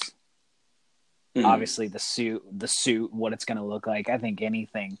use. Obviously the suit, what it's going to look like. I think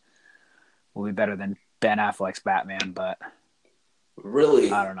anything will be better than Ben Affleck's Batman, but really,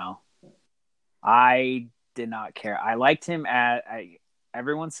 I don't know. I did not care. I liked him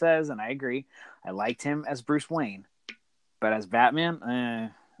everyone says, and I agree, I liked him as Bruce Wayne, but as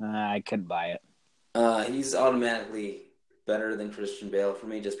Batman, I couldn't buy it. He's automatically better than Christian Bale for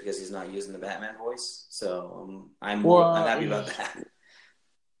me, just because he's not using the Batman voice. So I'm happy about that.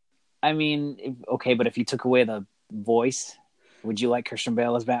 I mean, okay, but if you took away the voice, would you like Christian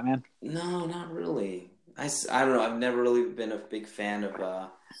Bale as Batman? No, not really. I don't know. I've never really been a big fan of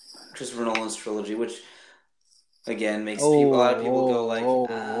Christopher Nolan's trilogy, which again makes a lot of people go like,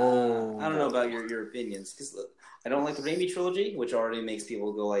 I don't know about your opinions, because I don't like the Raimi trilogy, which already makes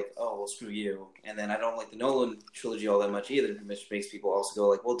people go like, oh, well, screw you. And then I don't like the Nolan trilogy all that much either, which makes people also go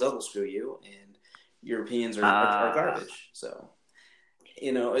like, well, double screw you, and your opinions are garbage. So,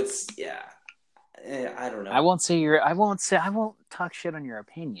 it's, yeah. I don't know. I won't talk shit on your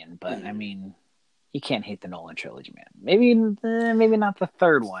opinion, but I mean, you can't hate the Nolan trilogy, man. Maybe not the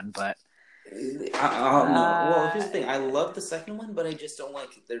third one, but no. Well, here's the thing. I love the second one, but I just don't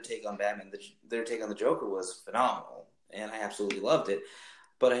like their take on Batman. Their take on the Joker was phenomenal, and I absolutely loved it.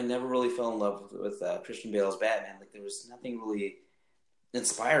 But I never really fell in love with Christian Bale's Batman. Like, there was nothing really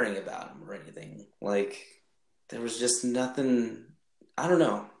inspiring about him or anything. Like, there was just nothing. I don't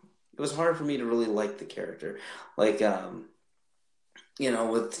know. It was hard for me to really like the character. Like,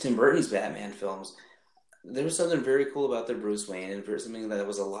 with Tim Burton's Batman films, there was something very cool about their Bruce Wayne, and something that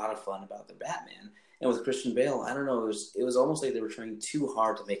was a lot of fun about the Batman. And with Christian Bale, I don't know, it was almost like they were trying too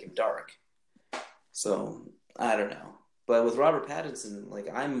hard to make him dark. So, I don't know. But with Robert Pattinson, like,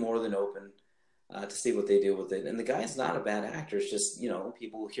 I'm more than open to see what they do with it. And the guy's not a bad actor. It's just,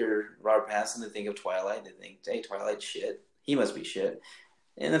 people hear Robert Pattinson, they think of Twilight, they think, hey, Twilight's shit. He must be shit.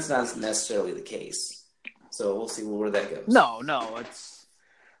 And that's not necessarily the case. So we'll see where that goes. No, it's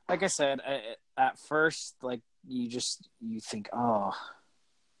like I said, at first, like, you think, oh,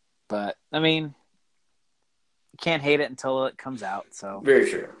 but I mean, you can't hate it until it comes out. So very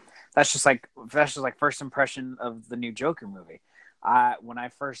true. That's just like first impression of the new Joker movie. When I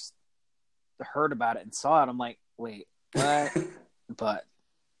first heard about it and saw it, I'm like, wait, what? But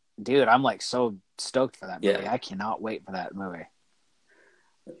dude, I'm like so stoked for that movie. Yeah. I cannot wait for that movie.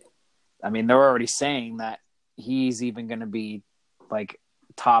 I mean, they're already saying that he's even going to be like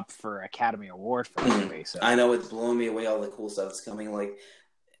top for Academy Award for the movie. So I know, it's blowing me away, all the cool stuff that's coming. Like,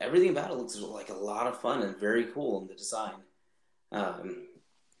 everything about it looks like a lot of fun and very cool in the design.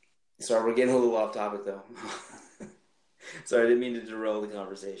 Sorry, we're getting a little off topic though. Sorry, I didn't mean to derail the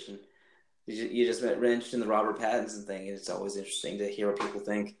conversation. You just mentioned the Robert Pattinson thing, and it's always interesting to hear what people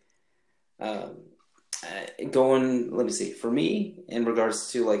think. Let me see. For me, in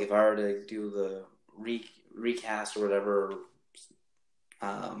regards to, like, if I were to do the recast or whatever,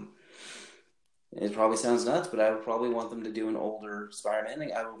 It probably sounds nuts, but I would probably want them to do an older Spider-Man.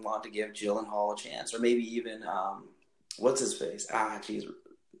 I would want to give Gyllenhaal a chance, or maybe even what's his face? Daniel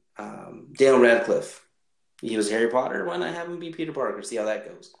Radcliffe. He was Harry Potter. Why not have him be Peter Parker? See how that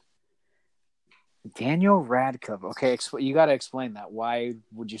goes. Daniel Radcliffe. Okay, you got to explain that. Why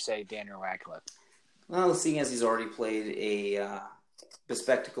would you say Daniel Radcliffe? Well, seeing as he's already played a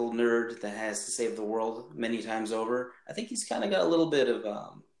bespectacled nerd that has to save the world many times over, I think he's kind of got a little bit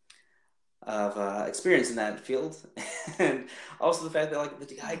of experience in that field, and also the fact that like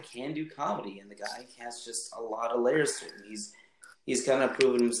the guy can do comedy, and the guy has just a lot of layers to him. He's kind of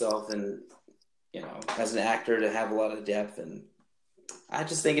proven himself, and as an actor to have a lot of depth, and I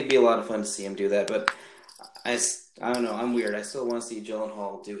just think it'd be a lot of fun to see him do that. But I don't know. I'm weird. I still want to see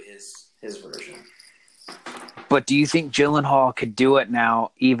Gyllenhaal do his version. But do you think Gyllenhaal could do it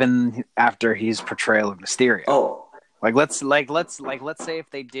now, even after his portrayal of Mysterio? Oh, let's say if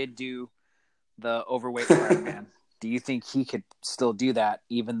they did do the overweight Spider-Man, do you think he could still do that,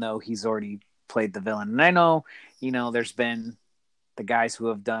 even though he's already played the villain? And I know, there's been the guys who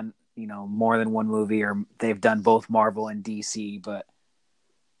have done, more than one movie, or they've done both Marvel and DC, but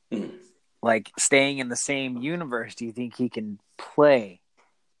like staying in the same universe, do you think he can play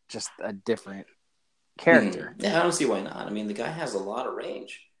just a different character? Yeah, I don't see why not. I mean, the guy has a lot of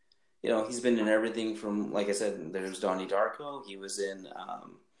range. He's been in everything from, like I said, there's Donnie Darko. He was in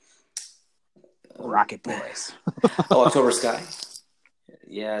Rocket Boys. October Sky.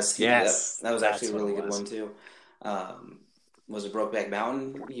 Yes. That was actually a really good one too. Was it Brokeback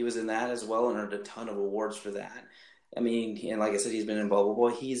Mountain? He was in that as well and earned a ton of awards for that. I mean, and like I said, he's been in Bubble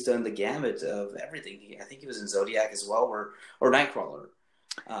Boy. He's done the gamut of everything. I think he was in Zodiac as well, or Nightcrawler.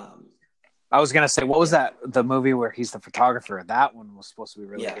 I was going to say, what was that? The movie where he's the photographer. That one was supposed to be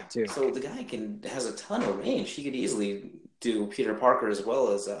really good too. So the guy has a ton of range. He could easily do Peter Parker as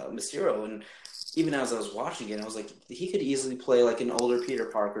well as Mysterio. And even as I was watching it, I was like, he could easily play like an older Peter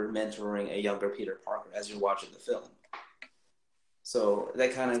Parker mentoring a younger Peter Parker as you're watching the film. So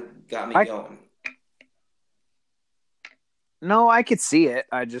that kind of got me going. No, I could see it.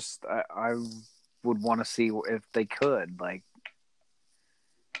 I would want to see if they could, but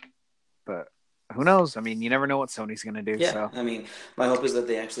who knows? I mean, you never know what Sony's going to do. Yeah, so. I mean, my hope is that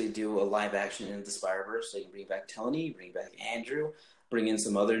they actually do a live action in the Spider-Verse. They can bring back Tony, bring back Andrew, bring in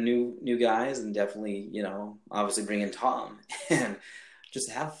some other new guys, and definitely, obviously bring in Tom, and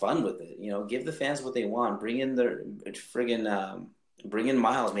just have fun with it. Give the fans what they want. Bring in their bring in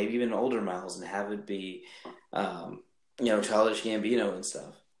Miles, maybe even older Miles, and have it be, Childish Gambino and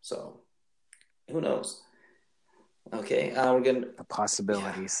stuff. So, who knows? Okay, we're gonna the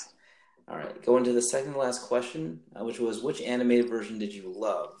possibilities. Yeah. All right, going to the second to last question, which was, which animated version did you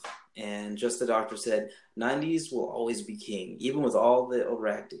love? And Just the Doctor said, 90s will always be king, even with all the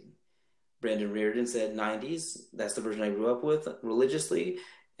overacting. Brandon Reardon said, 90s, that's the version I grew up with religiously,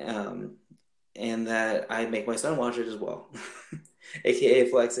 and that I'd make my son watch it as well. AKA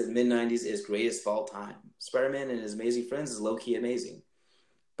Flex said, mid-90s is greatest of all time. Spider-Man and His Amazing Friends is low-key amazing.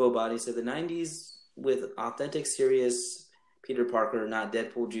 Bo Body said, the 90s with authentic, serious Peter Parker, not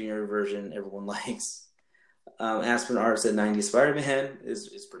Deadpool Jr. version everyone likes. Aspen Art said 90s Spider-Man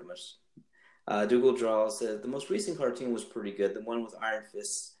is pretty much. Dougal Draw said the most recent cartoon was pretty good. The one with Iron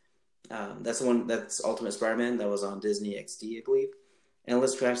Fist. That's the one that's Ultimate Spider-Man that was on Disney XD, I believe. And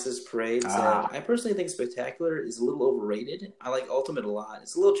Let's Crash This Parade said, I personally think Spectacular is a little overrated. I like Ultimate a lot.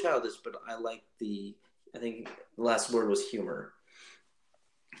 It's a little childish, but I like I think the last word was humor.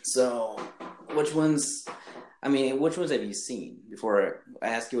 So, which ones have you seen before I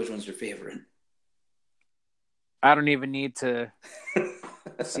ask you which one's your favorite? I don't even need to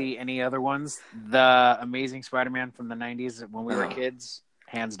see any other ones. The Amazing Spider-Man from the 90s when we were kids,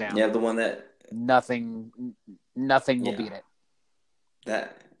 hands down. Yeah, the one that... Nothing will beat it.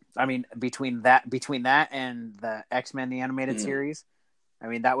 Between that and the X-Men the animated series, I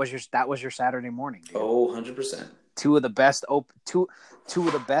mean that was your Saturday morning, dude. Oh, 100%. Two of the best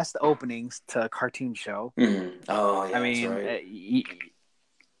openings to a cartoon show. Oh, yeah. I mean, that's right.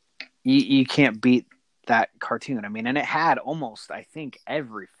 You can't beat that cartoon. I mean, and it had almost, I think,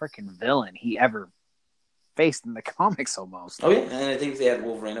 every freaking villain he ever faced in the comics almost. Oh yeah, and I think they had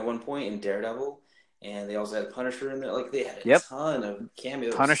Wolverine at one point and Daredevil, and they also had Punisher in there. Like they had a ton of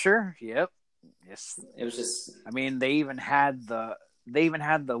cameos. Punisher, yep. Yes. It was just. I mean, they even had the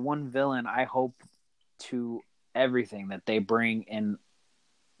one villain. I hope to everything that they bring in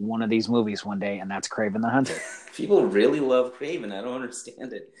one of these movies one day, and that's Kraven the Hunter. People really love Kraven. I don't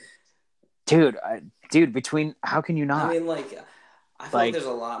understand it. Dude, how can you not? I mean, I feel like there's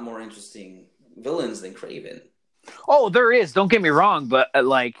a lot more interesting villains than Kraven. Oh, there is. Don't get me wrong, but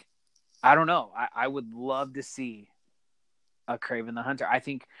like, I don't know. I would love to see a Kraven the Hunter. I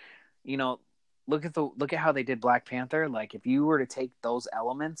think, you know, look at how they did Black Panther. Like, if you were to take those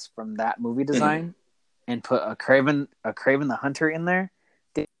elements from that movie design and put a Kraven the Hunter in there,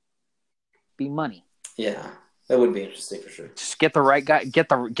 it'd be money. Yeah, that would be interesting for sure. Just get the right guy. Get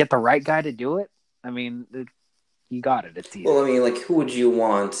the right guy to do it. I mean, you got it. It's easy. Well, I mean, like, who would you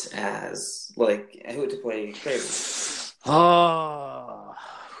want as, like, who to play Kraven? Oh,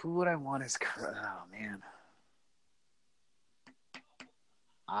 who would I want as? Oh man,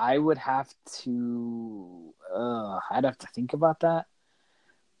 I would have to. I'd have to think about that.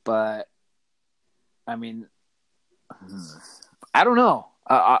 But I mean, I don't know.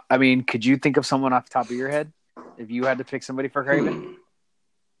 I mean, could you think of someone off the top of your head if you had to pick somebody for Kraven?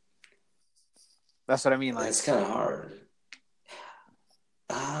 That's what I mean. Like, it's kind of hard.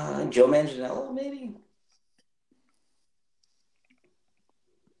 Joe Manganiello, maybe.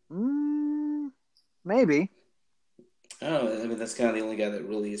 Maybe. I don't know. I mean, that's kind of the only guy that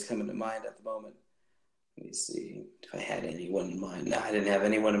really is coming to mind at the moment. Let me see if I had anyone in mind. No, I didn't have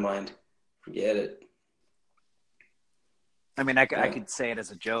anyone in mind. Forget it. I mean, I could say it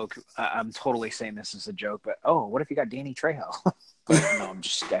as a joke. I'm totally saying this as a joke, but what if you got Danny Trejo? No,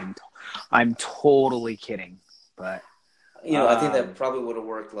 I'm totally kidding. But I think that probably would have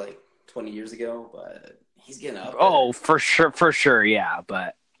worked like 20 years ago, but he's getting up. Oh, for sure, yeah.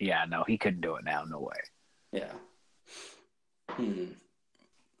 But yeah, no, he couldn't do it now. No way. Yeah.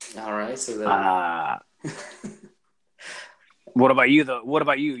 All right, so then. What about you though? What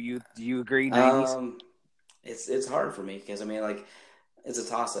about you? Do you agree? 90s? It's hard for me because I mean, like, it's a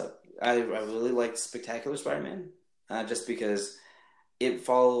toss up. I really liked Spectacular Spider-Man, just because it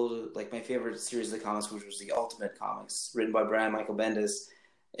followed like my favorite series of the comics, which was the Ultimate Comics, written by Brian Michael Bendis,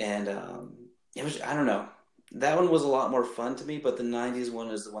 and it was, I don't know, that one was a lot more fun to me. But the '90s one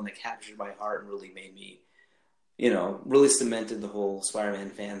is the one that captured my heart and really made me, really cemented the whole Spider-Man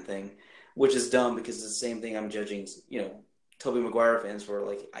fan thing, which is dumb because it's the same thing I'm judging, Tobey Maguire fans for.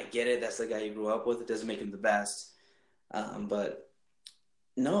 Like, I get it, that's the guy you grew up with. It doesn't make him the best. But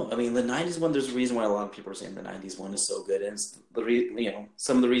no, I mean, the 90s one, there's a reason why a lot of people are saying the 90s one is so good. And it's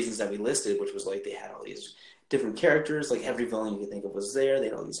some of the reasons that we listed, which was like they had all these different characters, like every villain you could think of was there. They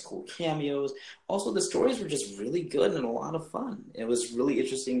had all these cool cameos. Also, the stories were just really good and a lot of fun. It was really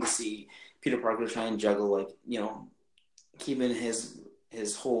interesting to see Peter Parker try and juggle, like, keeping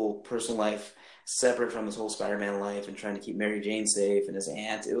his whole personal life separate from his whole Spider-Man life and trying to keep Mary Jane safe and his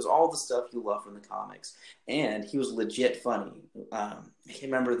aunt. It was all the stuff you love from the comics. And he was legit funny. I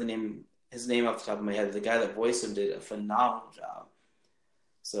can't remember his name off the top of my head. The guy that voiced him did a phenomenal job.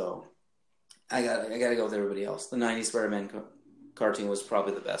 So I gotta go with everybody else. The 90s Spider-Man cartoon was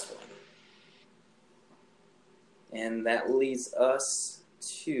probably the best one. And that leads us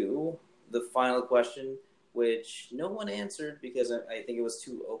to the final question, which no one answered because I think it was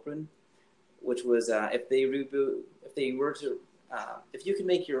too open, which was if you could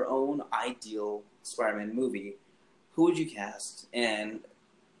make your own ideal Spider-Man movie, who would you cast and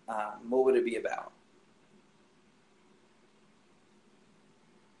what would it be about?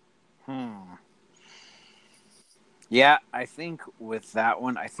 Yeah, I think with that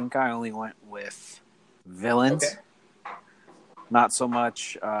one, I think I only went with villains. Okay. Not so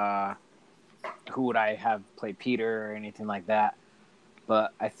much who would I have play Peter or anything like that.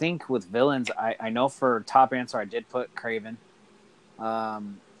 But I think with villains, I know for top answer, I did put Kraven.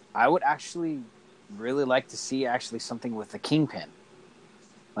 I would actually really like to see something with the Kingpin.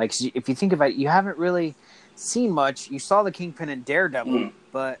 Like, if you think about it, you haven't really seen much. You saw the Kingpin in Daredevil,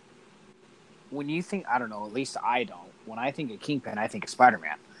 but when you think, I don't know, at least I don't. When I think of Kingpin, I think of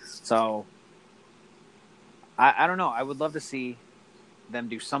Spider-Man. So, I don't know. I would love to see them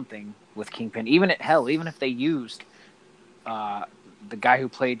do something with Kingpin. Even if they used the guy who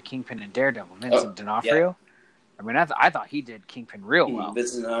played Kingpin in Daredevil, Vincent D'Onofrio. Yeah. I mean, I thought he did Kingpin real well.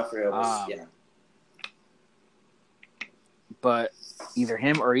 Vincent D'Onofrio was, yeah. But either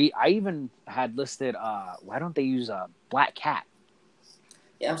him or I even had listed, why don't they use Black Cat?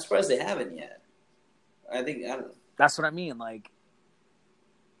 Yeah, I'm surprised they haven't yet. That's what I mean. Like,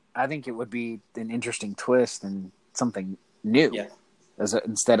 I think it would be an interesting twist and something new. Yeah.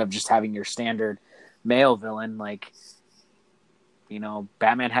 Instead of just having your standard male villain, like,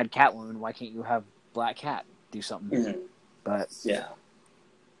 Batman had Catwoman. Why can't you have Black Cat do something? Mm-hmm. But yeah,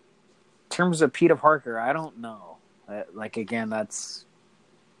 in terms of Peter Parker, I don't know. Like, again, that's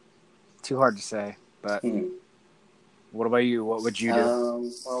too hard to say. But what about you? What would you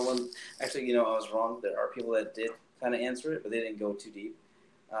do? Actually, I was wrong. There are people that did kind of answer it, but they didn't go too deep.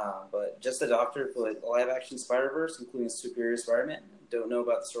 But just the Doctor for live-action Spider-Verse, including Superior Spider-Man. Don't know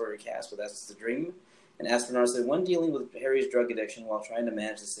about the story or cast, but that's the dream. And as for said, one dealing with Harry's drug addiction while trying to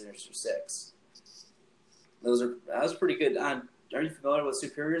manage the Sinister Six. That was pretty good. Are you familiar with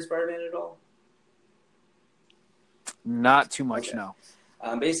Superior Spider-Man at all? Not too much, Okay. no.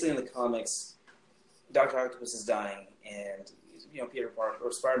 Basically, in the comics, Dr. Octopus is dying, and Peter Parker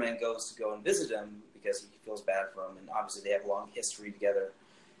or Spider-Man goes to go and visit him because he feels bad for him, and obviously they have a long history together.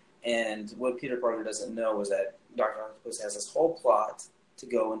 And what Peter Parker doesn't know is that Dr. Octopus has this whole plot to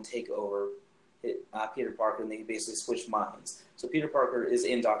go and take over Peter Parker, and they basically switch minds. So Peter Parker is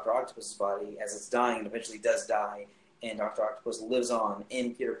in Dr. Octopus's body as it's dying, and eventually does die, and Dr. Octopus lives on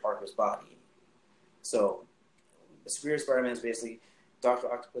in Peter Parker's body. So the Superior Spider-Man is basically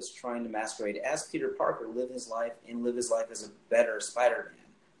Dr. Octopus trying to masquerade as Peter Parker, live his life as a better Spider-Man.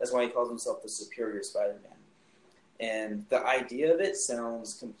 That's why he calls himself the Superior Spider-Man. And the idea of it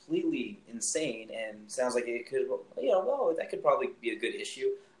sounds completely insane and sounds like it could, that could probably be a good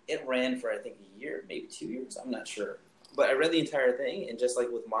issue. It ran for, I think, a year, maybe 2 years. I'm not sure. But I read the entire thing, and just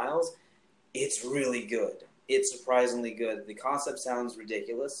like with Miles, it's really good. It's surprisingly good. The concept sounds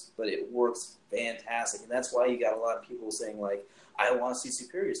ridiculous, but it works fantastic. And that's why you got a lot of people saying, like, I want to see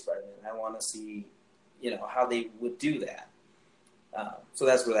Superior Spider-Man. I want to see, how they would do that. So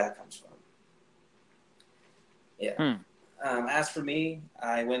that's where that comes from. Yeah. As for me,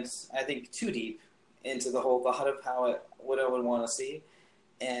 I went, I think, too deep into the whole thought of what I would want to see.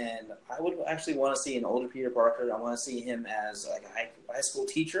 And I would actually want to see an older Peter Parker. I want to see him as like a high school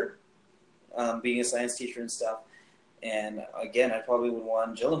teacher, being a science teacher and stuff. And again, I probably would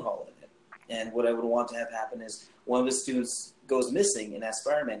want Gyllenhaal in it. And what I would want to have happen is one of his students goes missing, and as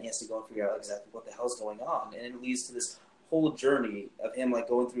Spider-Man, he has to go and figure out exactly what the hell's going on. And it leads to this whole journey of him like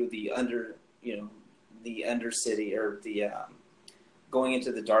going through the undercity, or the going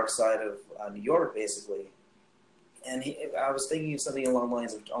into the dark side of New York, basically. And I was thinking of something along the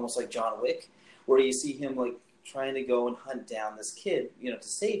lines of almost like John Wick, where you see him like trying to go and hunt down this kid, to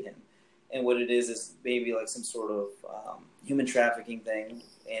save him. And what it is maybe like some sort of human trafficking thing,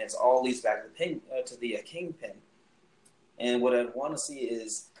 and it's all leads back to the Kingpin. And what I'd want to see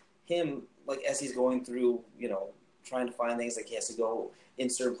is him, like as he's going through, trying to find things, like he has to go in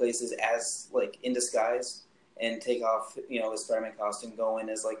certain places as like in disguise and take off, his Spider-Man costume, go in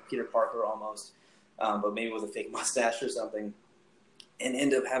as like Peter Parker almost, but maybe with a fake mustache or something, and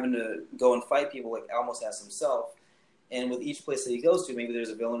end up having to go and fight people like almost as himself. And with each place that he goes to, maybe there's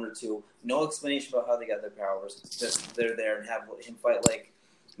a villain or two. No explanation about how they got their powers. Just they're there and have him fight like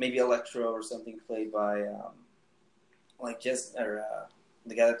maybe Electro or something, played by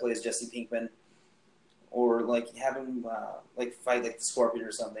the guy that plays Jesse Pinkman, or like have him fight like the Scorpion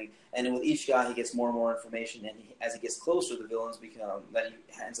or something. And then with each guy, he gets more and more information, and as he gets closer, the villains that he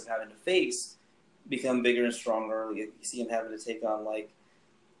ends up having to face become bigger and stronger. You see him having to take on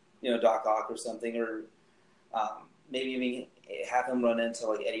Doc Ock or something, or maybe even have him run into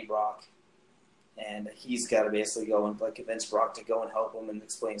like Eddie Brock, and he's got to basically go and like convince Brock to go and help him and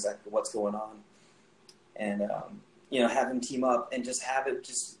explain exactly what's going on, and have him team up and just have it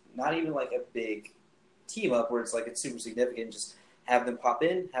just not even like a big team up where it's like it's super significant. Just have them pop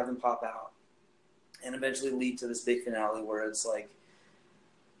in, have them pop out, and eventually lead to this big finale where it's like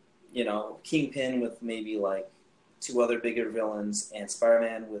Kingpin with maybe like two other bigger villains, and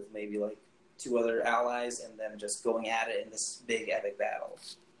Spider-Man with maybe like two other allies, and them just going at it in this big epic battle.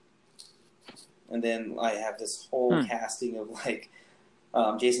 And then I have this whole casting of like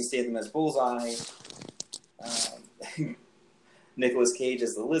Jason Statham as Bullseye, Nicolas Cage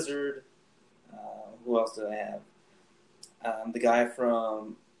as the Lizard. Who else do I have? The guy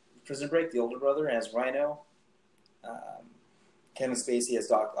from Prison Break, the older brother, as Rhino. Kevin Spacey as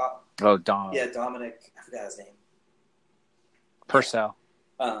Doc Ock. Oh, Dom. Yeah, Dominic. I forgot his name. Purcell.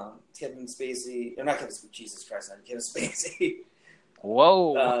 Kevin Spacey. Or not Kevin Spacey. Jesus Christ, not Kevin Spacey.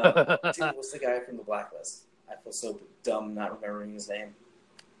 Whoa. Dude, what's the guy from The Blacklist? I feel so dumb not remembering his name.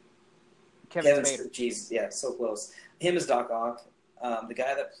 Kevin Spader. Jesus, yeah, so close. Him as Doc Ock. The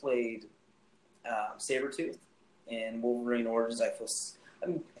guy that played Sabretooth in Wolverine Origins. I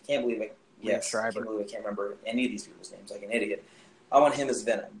can't believe I can't remember any of these people's names like an idiot. I want him as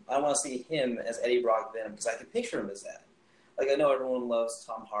Venom. I want to see him as Eddie Brock Venom because I can picture him as that. Like, I know everyone loves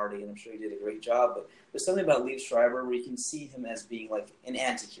Tom Hardy, and I'm sure he did a great job, but there's something about Liev Schreiber where you can see him as being like an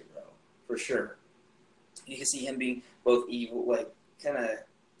anti-hero, for sure. You can see him being both evil, like kind of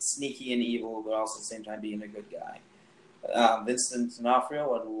sneaky and evil, but also at the same time being a good guy. Vincent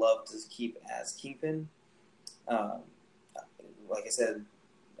D'Onofrio, I'd love to keep as Kingpin. Like I said,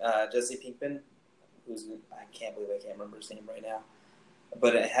 Jesse Pinkman, I can't believe I can't remember his name right now.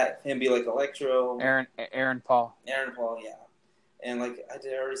 but it had him be like Electro, Aaron Paul. Aaron Paul, yeah, and like I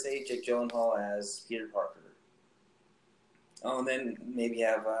did already say, Jake Gyllenhaal as Peter Parker. Oh, and then maybe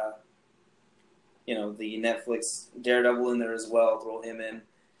have the Netflix Daredevil in there as well. Throw him in.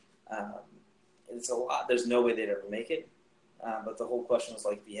 Um, it's a lot. There's no way they'd ever make it. But the whole question was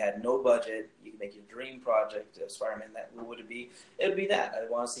like, if you had no budget, you could make your dream project of Spider-Man. What would it be? It would be that. I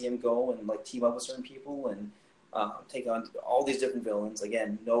want to see him go and like team up with certain people and take on all these different villains.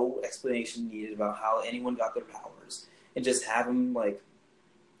 Again, no explanation needed about how anyone got their powers, and just have him like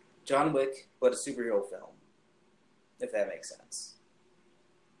John Wick, but a superhero film, if that makes sense.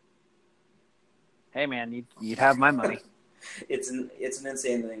 Hey man, you'd have my money. It's an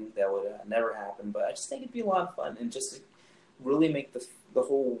insane thing that would never happen, but I just think it'd be a lot of fun and just really make the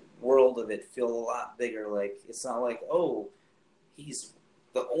whole world of it feel a lot bigger. Like, it's not like, oh, he's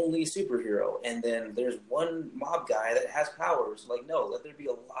the only superhero and then there's one mob guy that has powers. Like, no, let there be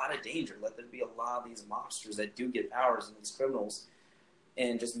a lot of danger. Let there be a lot of these monsters that do get powers and these criminals,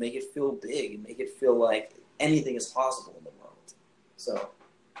 and just make it feel big and make it feel like anything is possible in the world. So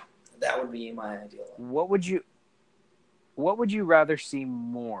that would be my ideal. What would you rather see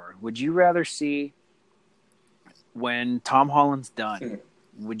more? Would you rather see, when Tom Holland's done,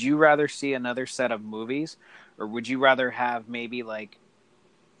 would you rather see another set of movies, or would you rather have maybe like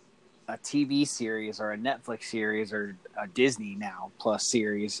a TV series or a Netflix series or a Disney Now Plus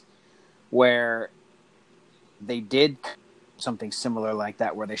series where they did something similar like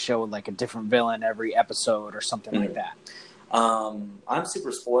that, where they show like a different villain every episode or something like that? I'm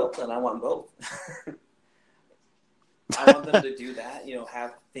super spoiled and I want both. I want them to do that,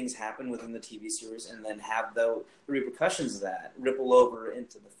 have things happen within the TV series and then have the repercussions of that ripple over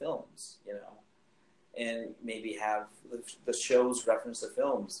into the films, and maybe have the shows reference the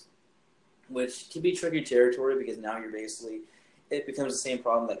films, which can be tricky territory because now it becomes the same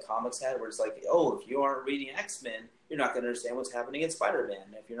problem that comics had, where it's like, oh, if you aren't reading X-Men, you're not going to understand what's happening in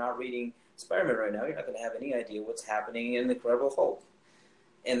Spider-Man. If you're not reading Spider-Man right now, you're not going to have any idea what's happening in the Incredible Hulk.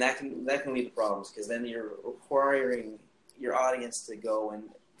 And that can lead to problems, because then you're requiring your audience to go and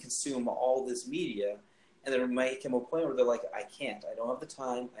consume all this media, and there might come a point where they're like, I can't. I don't have the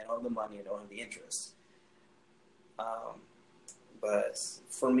time. I don't have the money. I don't have the interest. But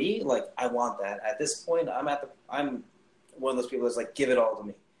for me, like, I want that. At this point, I'm one of those people that's like, give it all to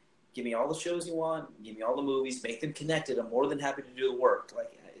me. Give me all the shows you want. Give me all the movies. Make them connected. I'm more than happy to do the work.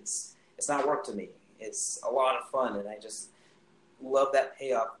 Like, it's not work to me. It's a lot of fun, and I just love that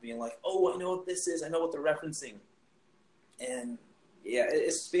payoff, being like, oh, I know what this is. I know what they're referencing. And, yeah,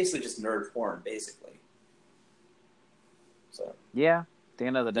 it's basically just nerd porn, basically. So. Yeah, at the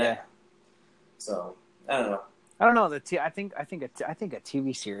end of the day. Yeah. So, I don't know. I think a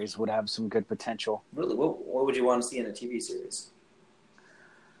TV series would have some good potential. Really, what would you want to see in a TV series?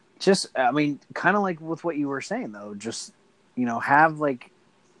 Just, I mean, kind of like with what you were saying, though. Just, have like,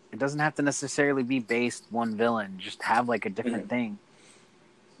 it doesn't have to necessarily be based one villain. Just have like a different thing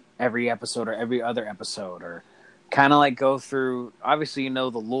every episode or every other episode, or kind of like go through. Obviously, the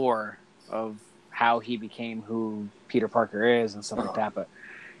lore of how he became who Peter Parker is and stuff like that, but.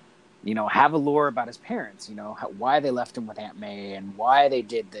 Have a lore about his parents, why they left him with Aunt May and why they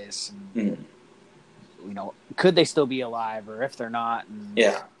did this. And, could they still be alive, or if they're not? And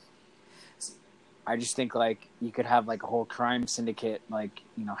yeah. I just think like you could have like a whole crime syndicate, like,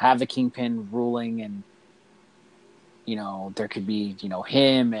 have the Kingpin ruling, and, there could be,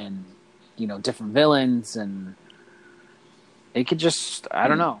 him and, different villains, and it could just, I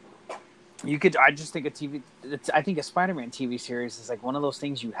don't know. I just think I think a Spider-Man TV series is like one of those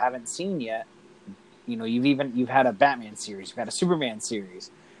things you haven't seen yet. You've had a Batman series, you've had a Superman series,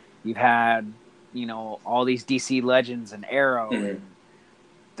 you've had, all these DC Legends and Arrow, and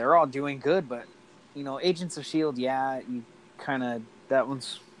they're all doing good, but, Agents of S.H.I.E.L.D., that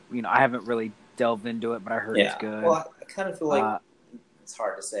one's, I haven't really delved into it, but I heard it's good. Well, I kind of feel like, it's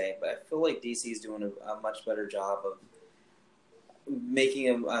hard to say, but I feel like DC's doing a much better job of making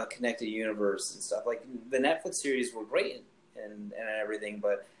a connected universe and stuff. Like, the Netflix series were great and everything,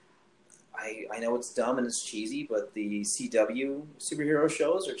 but I know it's dumb and it's cheesy, but the CW superhero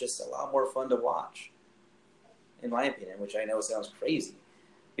shows are just a lot more fun to watch, in my opinion, which I know sounds crazy,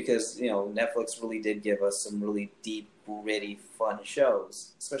 because, Netflix really did give us some really deep, gritty, fun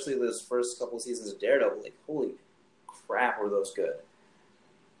shows, especially those first couple of seasons of Daredevil. Like, holy crap, were those good.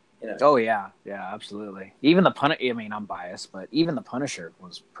 Oh, yeah. Yeah, absolutely. Even the Punisher, I mean, I'm biased, but even the Punisher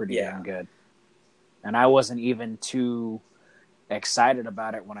was pretty damn good. And I wasn't even too excited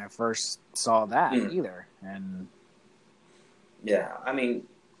about it when I first saw that either. And yeah, I mean...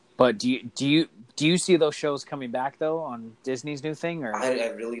 But do you Do you see those shows coming back though on Disney's new thing, or I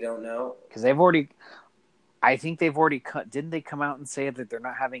really don't know. because they've already? I think they've already cut. Didn't they come out and say that they're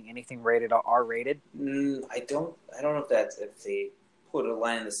not having anything rated R rated? I don't know if they put a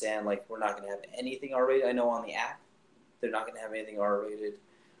line in the sand like we're not going to have anything R rated. I know on the app they're not going to have anything R rated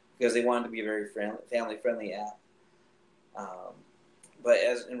because they want it to be a very family friendly app. But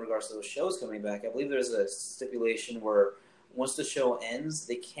as in regards to those shows coming back, I believe there's a stipulation where once the show ends,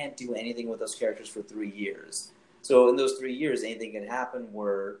 they can't do anything with those characters for 3 years. So in those 3 years, anything can happen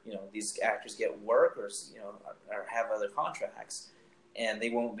where these actors get work or have other contracts, and they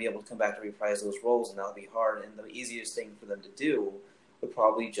won't be able to come back to reprise those roles, and that'll be hard. And the easiest thing for them to do would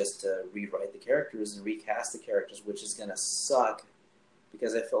probably just to rewrite the characters and recast the characters, which is going to suck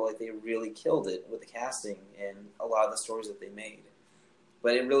because I felt like they really killed it with the casting and a lot of the stories that they made.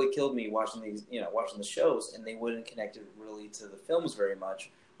 But it really killed me watching watching the shows, and they wouldn't connect it really to the films very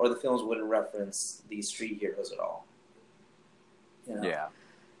much, or the films wouldn't reference these street heroes at all. Yeah.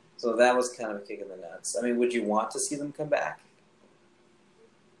 So that was kind of a kick in the nuts. I mean, would you want to see them come back?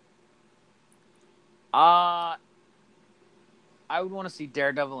 I would want to see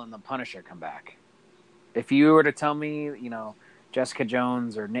Daredevil and the Punisher come back. If you were to tell me, Jessica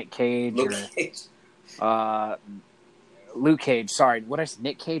Jones or Nick Cage Luke Cage. Sorry, what I said,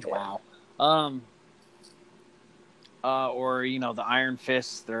 Nick Cage. Yeah. Wow. Or the Iron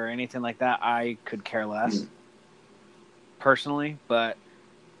Fist or anything like that, I could care less personally. But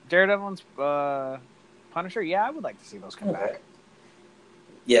Daredevil and Punisher, yeah, I would like to see those come back.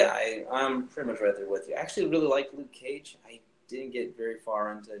 Yeah, I'm pretty much right there with you. I actually really like Luke Cage. I didn't get very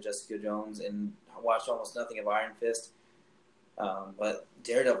far into Jessica Jones and watched almost nothing of Iron Fist. But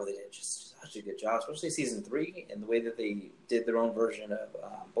Daredevil, they did just such a good job, especially season 3, and the way that they did their own version of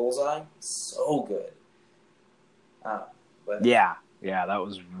Bullseye, so good. But yeah, that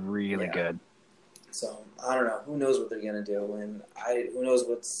was really good. So I don't know. Who knows what they're gonna do, and who knows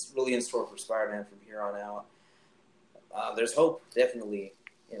what's really in store for Spider-Man from here on out. There's hope, definitely.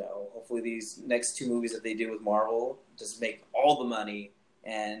 Hopefully these next 2 movies that they do with Marvel just make all the money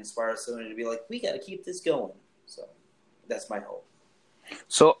and inspire Sony to be like, we got to keep this going. So that's my hope.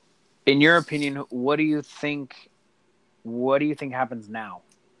 So, in your opinion, what do you think happens now?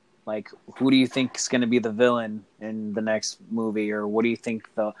 Like, who do you think is going to be the villain in the next movie, or what do you think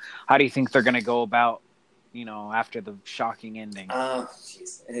how do you think they're going to go about, after the shocking ending?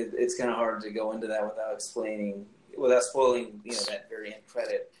 Jeez, it's kind of hard to go into that without spoiling, that very end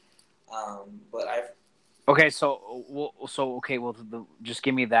credit. But just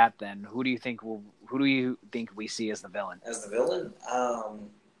give me that then. Who do you think we see as the villain? As the villain,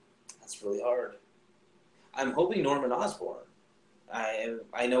 that's really hard. I'm hoping Norman Osborn.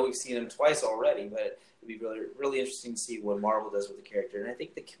 I know we've seen him twice already, but it'd be really, really interesting to see what Marvel does with the character. And I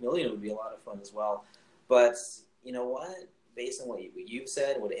think the Chameleon would be a lot of fun as well. But you know what? Based on what you've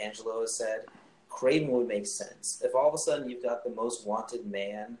said, what Angelo has said, Kraven would make sense. If all of a sudden you've got the most wanted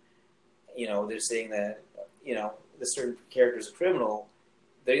man, they're saying that, this certain character is a criminal,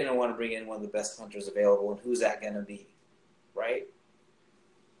 they're going to want to bring in one of the best hunters available, and who's that going to be, right?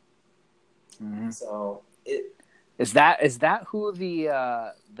 Mm-hmm. So Is that who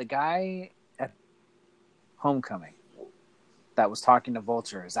the guy at Homecoming that was talking to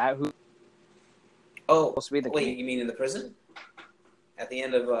Vulture? Is that who? Oh, supposed to be the wait, you mean in the prison? At the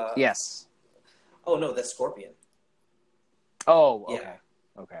end of Yes. Oh no, that's Scorpion. Oh, okay. Yeah.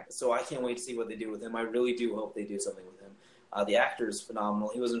 Okay. So I can't wait to see what they do with him. I really do hope they do something with him. The actor is phenomenal.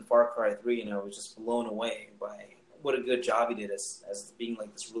 He was in Far Cry 3, and I was just blown away by what a good job he did as being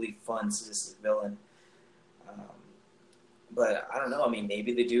like this really fun, sadistic villain. But I don't know. I mean,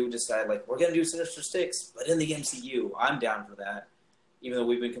 maybe they do decide, like, we're going to do Sinister Six, but in the MCU. I'm down for that. Even though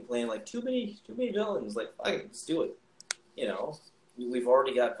we've been complaining, like, too many villains. Like, fuck it, let's do it. We've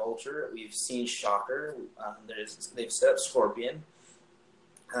already got Vulture. We've seen Shocker. They've set up Scorpion.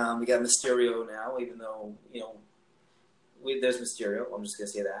 We got Mysterio now, even though, there's Mysterio. I'm just going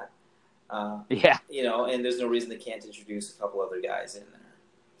to say that. Yeah. And there's no reason they can't introduce a couple other guys in there.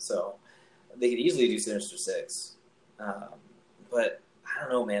 So they could easily do Sinister Six. But I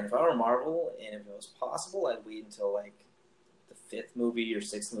don't know, man. If I were Marvel and if it was possible, I'd wait until like the 5th movie or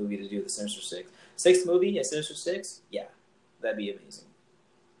 6th movie to do the Sinister Six. 6th movie, yeah, Sinister Six, yeah, that'd be amazing.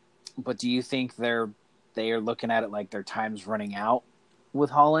 But do you think they are looking at it like their time's running out with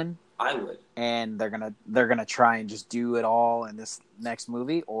Holland? I would. And they're gonna try and just do it all in this next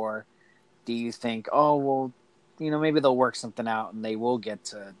movie, or do you think, oh well, maybe they'll work something out and they will get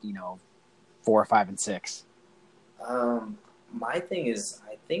to 4, 5, and 6? My thing is,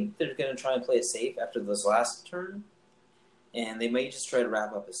 I think they're going to try and play it safe after this last turn, and they may just try to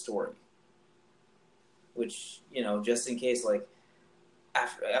wrap up the story. which, just in case, like,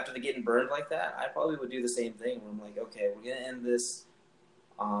 after they getting burned like that, I probably would do the same thing where I'm like, okay, we're going to end this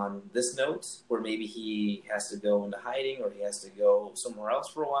on this note where maybe he has to go into hiding or he has to go somewhere else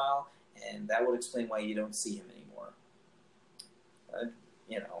for a while, and that would explain why you don't see him anymore.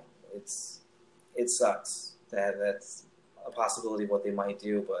 It sucks that that's a possibility of what they might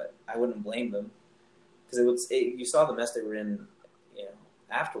do, but I wouldn't blame them because you saw the mess they were in,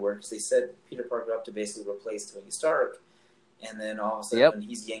 afterward, because they set Peter Parker up to basically replace Tony Stark, and then all of a sudden when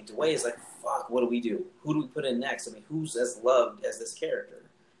he's yanked away, it's like, fuck, what do we do? Who do we put in next? I mean, who's as loved as this character?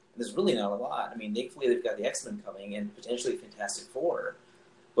 And there's really not a lot. I mean, thankfully they've got the X-Men coming and potentially Fantastic Four,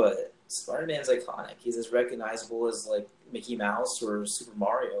 but Spider-Man's iconic. He's as recognizable as, like, Mickey Mouse or Super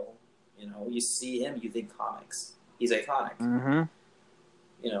Mario. You see him, you think comics. He's iconic. Mm-hmm.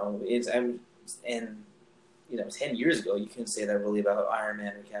 10 years ago, you couldn't say that really about Iron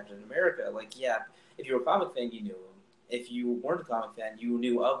Man or Captain America. Like, yeah, if you were a comic fan, you knew him. If you weren't a comic fan, you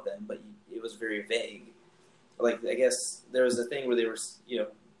knew of them, but it was very vague. Like, I guess there was a thing where they were,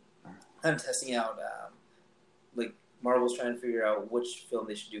 kind of testing out, like, Marvel's trying to figure out which film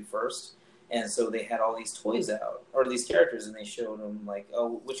they should do first. And so they had all these toys out, or these characters, and they showed them, like,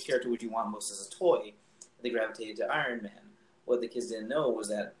 oh, which character would you want most as a toy? They gravitated to Iron Man. What the kids didn't know was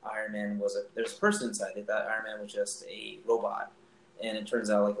that Iron Man there's a person inside. They thought Iron Man was just a robot. And it turns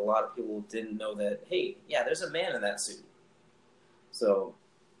out, like, a lot of people didn't know that, hey, yeah, there's a man in that suit. So,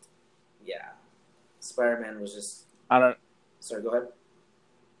 yeah. Spider-Man was just... Sorry, go ahead.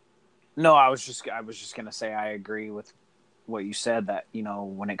 No, I was just going to say I agree with what you said, that,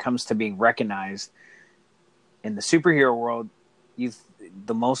 when it comes to being recognized in the superhero world,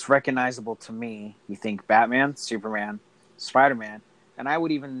 the most recognizable to me, you think Batman, Superman, Spider-Man, and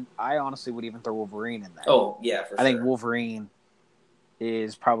I honestly would even throw Wolverine in there. Oh, yeah, for sure. I think Wolverine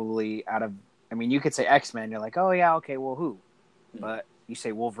is probably you could say X-Men, you're like, oh yeah, okay, well, who? But you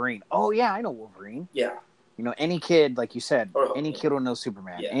say Wolverine, oh yeah, I know Wolverine. Yeah. Any kid, like you said, any kid will know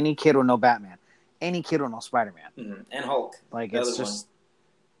Superman. Yeah. Any kid will know Batman. Any kid will know Spider-Man. Mm-hmm. And Hulk. Like, it's just...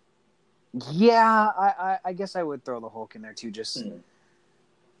 Yeah, I guess I would throw the Hulk in there too, just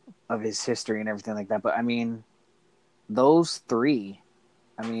of his history and everything like that. But, I mean, those three,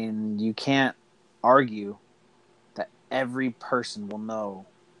 you can't argue that every person will know.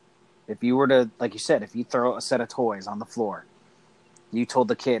 If you were to, like you said, if you throw a set of toys on the floor, you told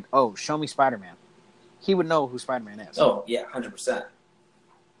the kid, oh, show me Spider-Man. He would know who Spider-Man is. Oh, yeah, 100%.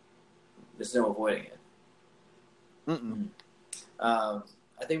 There's no avoiding it. Mm-mm. I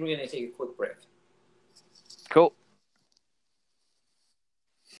think we're going to take a quick break. Cool.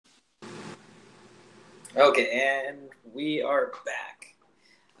 Okay, and we are back.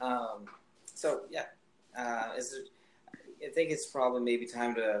 I think it's probably maybe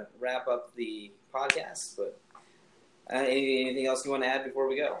time to wrap up the podcast, but anything else you want to add before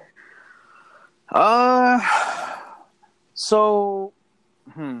we go? I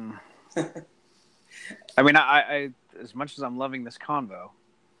as much as I'm loving this convo,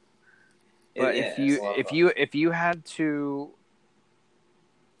 but if you had to,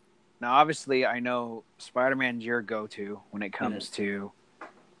 now obviously I know Spider-Man's your go-to when it comes to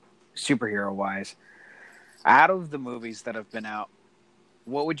superhero wise. Out of the movies that have been out,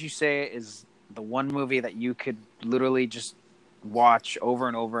 what would you say is the one movie that you could literally just watch over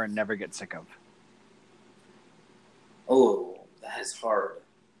and over and never get sick of? Oh, that is hard.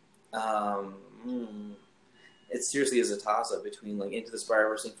 It seriously is a toss-up between, like, Into the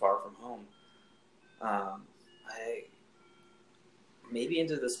Spider-Verse and Far From Home. Maybe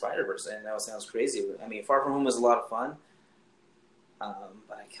Into the Spider-Verse. I know it sounds crazy. Far From Home was a lot of fun.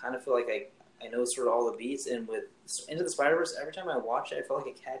 But I kind of feel like I know sort of all the beats. And with Into the Spider-Verse, every time I watch it, I feel like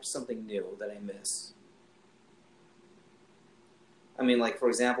I catch something new that I miss. Like, for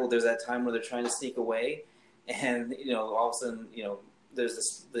example, there's that time where they're trying to sneak away. And, all of a sudden,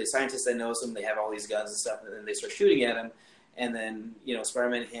 there's the scientists that knows them. They have all these guns and stuff, and then they start shooting at him. And then,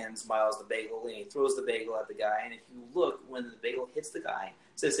 Spider-Man hands Miles the bagel, and he throws the bagel at the guy. And if you look, when the bagel hits the guy,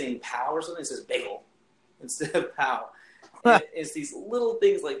 instead of saying pow or something, it says bagel instead of pow. And it's these little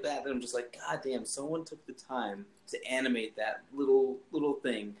things like that I'm just like, God damn, someone took the time to animate that little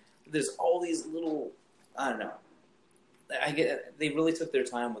thing. There's all these little, I don't know. They really took their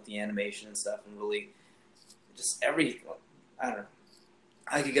time with the animation and stuff, and really just I don't know.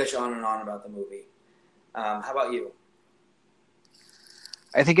 I could get you on and on about the movie. How about you?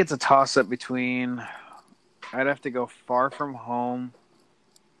 I think it's a toss-up between... I'd have to go Far From Home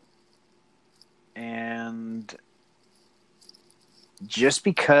and... Just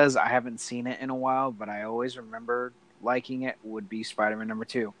because I haven't seen it in a while, but I always remember liking it, would be Spider-Man number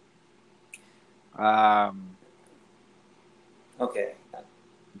 2. Okay.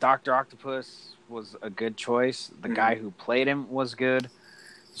 Dr. Octopus was a good choice. The guy who played him was good.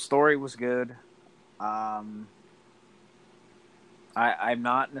 The story was good. I'm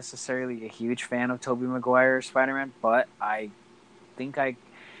not necessarily a huge fan of Tobey Maguire's Spider-Man, but I think I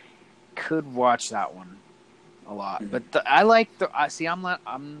could watch that one a lot. But I like the.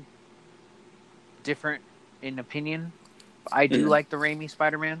 I'm different in opinion. I do like the Raimi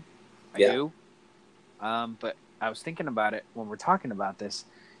Spider-Man. I do. But I was thinking about it when we're talking about this.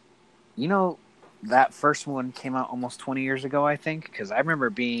 You know, that first one came out almost 20 years ago, I think, because I remember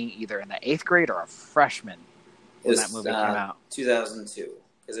being either in the 8th grade or a freshman when that movie came out. 2002,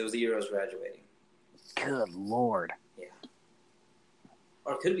 because it was the year I was graduating. Good Lord. Yeah.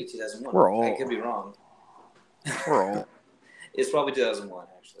 Or it could be 2001. We're old. I could be wrong. We're old. It's probably 2001,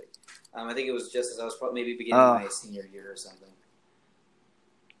 actually. I think it was just as I was probably maybe beginning my senior year or something.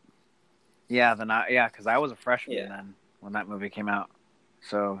 Yeah, because I was a freshman then when that movie came out.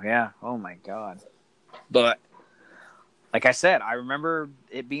 So, yeah. Oh, my God. But, like I said, I remember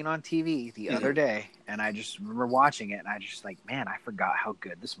it being on TV the other day, and I just remember watching it, and I just like, man, I forgot how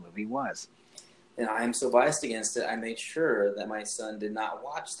good this movie was. And I am so biased against it, I made sure that my son did not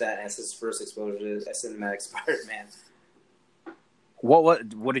watch that as his first exposure to cinematic Spider-Man. What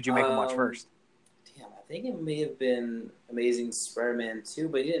did you make him watch first? Damn, I think it may have been Amazing Spider-Man 2,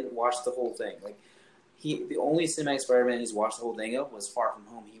 but he didn't watch the whole thing. Like, the only cinematic Spider-Man he's watched the whole thing of was Far From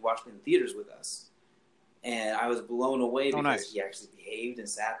Home. He watched it in theaters with us. And I was blown away because he actually behaved and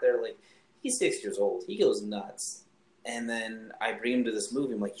sat there. Like, he's 6 years old. He goes nuts. And then I bring him to this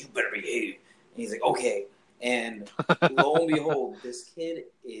movie. I'm like, you better behave. And he's like, okay. And lo and behold, this kid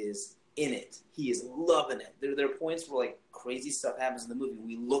is in it. He is loving it. There are points where, like, crazy stuff happens in the movie.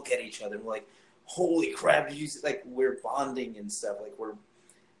 We look at each other and we're like, holy crap. Like, we're bonding and stuff. Like, we're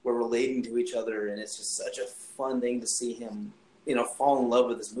relating to each other. And it's just such a fun thing to see him, fall in love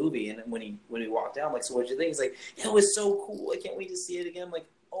with this movie. And when he walked out, I'm like, so what'd you think? He's like, it was so cool. I can't wait to see it again. I'm like,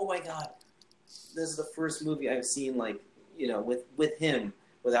 oh my God, this is the first movie I've seen, like, with him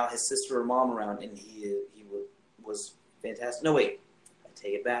without his sister or mom around. And he was fantastic. No, wait, I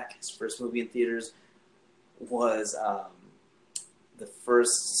take it back. His first movie in theaters was the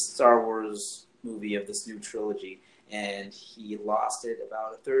first Star Wars movie of this new trilogy. And he lost it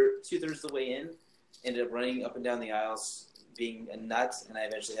about 2/3 of the way in, ended up running up and down the aisles, being a nut, and I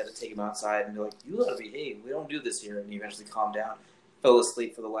eventually had to take him outside and be like, you gotta behave, we don't do this here. And he eventually calmed down, fell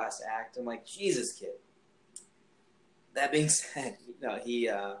asleep for the last act. I'm like, Jesus, kid. That being said, he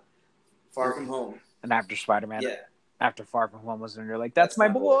Far From Home. And after Spider-Man, after Far From Home was in, you're like, that's my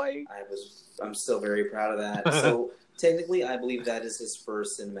boy. I'm still very proud of that. So technically, I believe that is his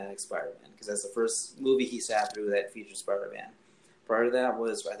first cinematic Spider-Man, because that's the first movie he sat through that featured Spider-Man. Prior to that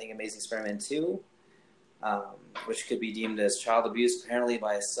was, I think, Amazing Spider-Man 2, which could be deemed as child abuse, apparently,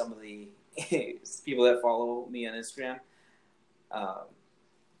 by some of the people that follow me on Instagram.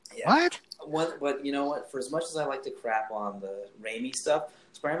 What? But you know what? For as much as I like to crap on the Raimi stuff,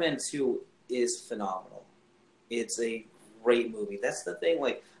 Spider-Man 2 is phenomenal. It's a great movie. That's the thing.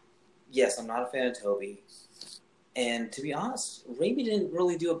 Like, yes, I'm not a fan of Tobey. And to be honest, Raimi didn't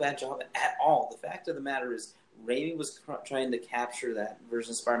really do a bad job at all. The fact of the matter is, Raimi was trying to capture that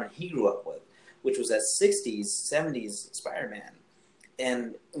version of Spider-Man he grew up with, which was that 60s, 70s Spider-Man.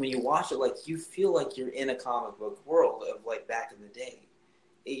 And when you watch it, like, you feel like you're in a comic book world of, like, back in the day.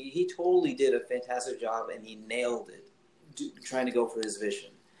 He totally did a fantastic job, and he nailed it, trying to go for his vision.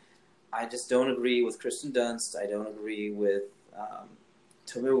 I just don't agree with Kristen Dunst. I don't agree with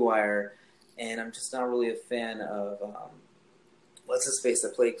Tobey Maguire. And I'm just not really a fan of, what's his face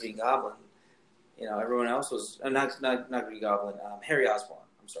that played Green Goblin. Everyone else was, not Green Goblin, Harry Osborn,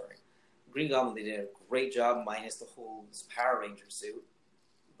 I'm sorry. Green Goblin, they did a great job, minus the whole Power Ranger suit.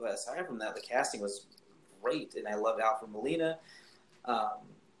 But aside from that, the casting was great, and I loved Alfred Molina.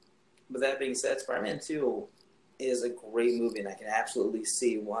 But that being said, Spider-Man 2 is a great movie, and I can absolutely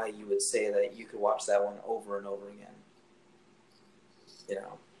see why you would say that you could watch that one over and over again.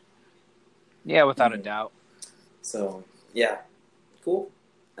 Yeah, without a doubt. So, yeah. Cool.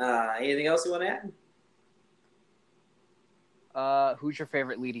 Anything else you want to add? Who's your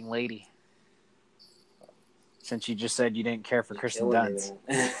favorite leading lady? Since you just said you didn't care for Kristen Dunst.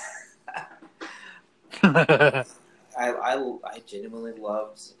 I genuinely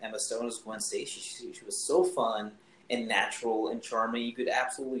loved Emma Stone as Gwen Stacy. She was so fun and natural and charming. You could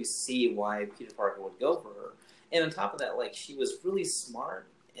absolutely see why Peter Parker would go for her. And on top of that, like, she was really smart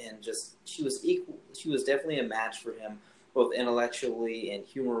and just she was equal. She was definitely a match for him, both intellectually and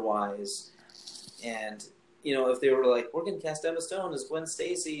humor-wise. And if they were like, we're going to cast Emma Stone as Gwen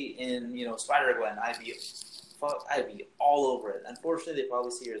Stacy in, Spider-Gwen, I'd be all over it. Unfortunately, they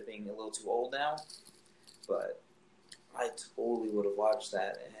probably see her as being a little too old now, but I totally would have watched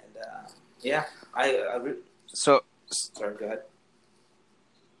that. And yeah, So sorry, go ahead.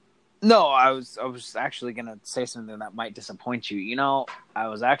 no, I was actually gonna say something that might disappoint you. I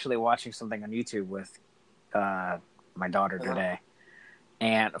was actually watching something on YouTube with my daughter today,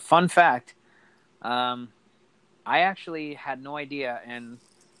 and fun fact, I actually had no idea, and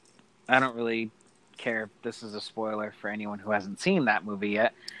I don't really care if this is a spoiler for anyone who hasn't seen that movie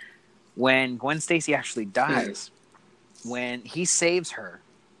yet. When Gwen Stacy actually dies, when he saves her,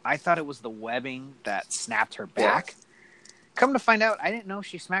 I thought it was the webbing that snapped her back. Yeah. Come to find out, I didn't know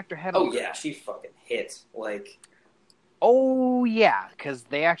she smacked her head off. Oh, yeah, she fucking hit. Like... Oh, yeah, because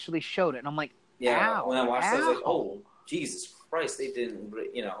they actually showed it. And I'm like, yeah, ow, when I watched it, I was like, ow. oh, Jesus Christ. They didn't,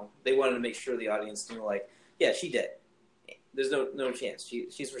 they wanted to make sure the audience knew, like, yeah, she dead. There's no chance.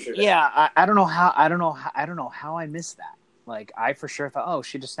 She's for sure dead. Yeah, I don't know how I missed that. Like, I for sure thought, oh,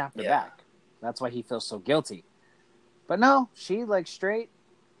 she just snapped her back. That's why he feels so guilty. But no, she, like, straight,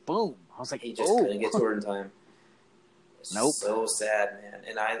 boom. I was like, he just couldn't get to her in time. Nope. So sad, man.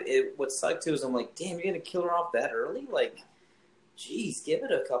 And what sucked too is I'm like, damn, you're gonna kill her off that early? Like, geez, give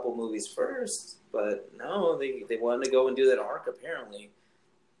it a couple movies first. But no, they wanted to go and do that arc apparently.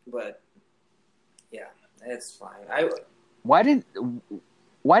 But yeah, it's fine. Why didn't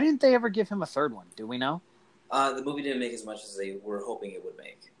they ever give him a third one? Do we know? The movie didn't make as much as they were hoping it would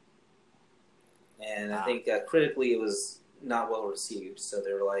make, and I think critically it was not well received. So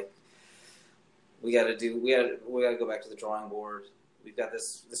they were like, we got to go back to the drawing board. We've got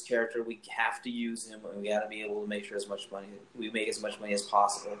this character. We have to use him, and we got to be able to make sure we make as much money as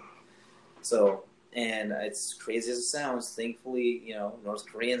possible. So, and it's crazy as it sounds. Thankfully, North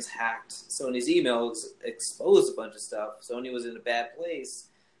Koreans hacked Sony's emails, exposed a bunch of stuff. Sony was in a bad place,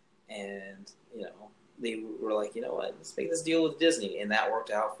 and they were like, you know what? Let's make this deal with Disney, and that worked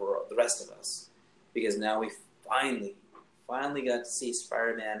out for the rest of us because now we finally got to see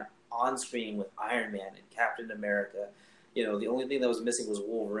Spider-Man on screen with Iron Man and Captain America. The only thing that was missing was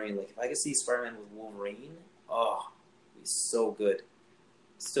Wolverine. Like, if I could see Spider-Man with Wolverine, it'd be so good.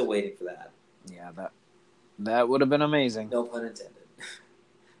 Still waiting for that. Yeah, that would have been amazing. No pun intended.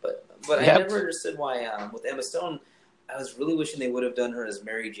 but Yep. I never understood why, with Emma Stone, I was really wishing they would have done her as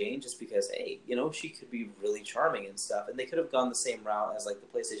Mary Jane just because, hey, she could be really charming and stuff. And they could have gone the same route as, like, the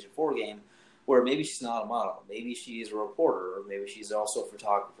PlayStation 4 game, where maybe she's not a model. Maybe she's a reporter, or maybe she's also a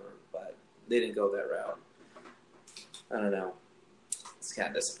photographer. But they didn't go that route. I don't know. It's kind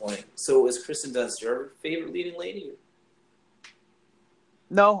of disappointing. So is Kristen Dunst your favorite leading lady?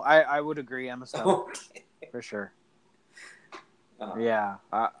 No, I would agree, Emma Stone. Okay. For sure. Uh-huh. Yeah.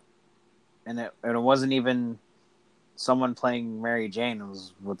 And it wasn't even someone playing Mary Jane. It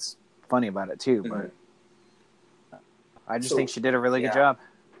was what's funny about it, too. But I just think she did a really good job.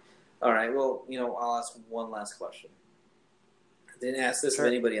 All right. Well, I'll ask one last question. I didn't ask this of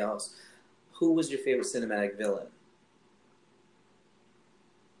anybody else. Who was your favorite cinematic villain?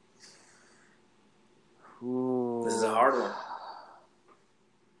 Ooh. This is a hard one.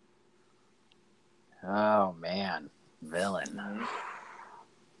 Oh, man. Villain. Mm-hmm.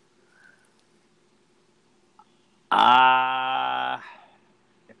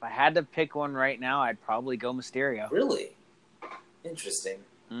 If I had to pick one right now, I'd probably go Mysterio. Really? Interesting.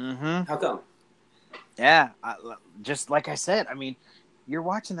 Mm-hmm. How come? Yeah. Just like I said, I mean, you're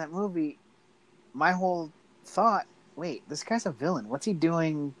watching that movie, my whole thought, wait, this guy's a villain. What's he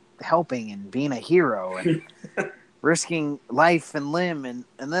doing helping and being a hero and risking life and limb? And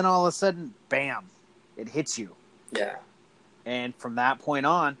then all of a sudden, bam, it hits you. Yeah. And from that point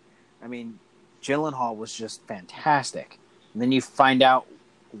on, I mean, Gyllenhaal was just fantastic. And then you find out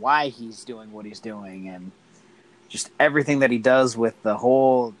why he's doing what he's doing and just everything that he does with the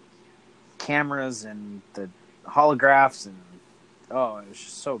whole cameras and the holographs. And, it was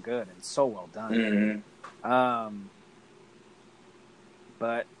just so good and so well done. Mm-hmm.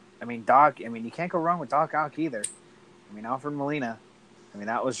 But, I mean, you can't go wrong with Doc Ock either. I mean, Alfred Molina,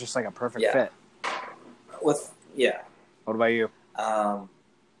 that was just like a perfect fit. What about you? I'm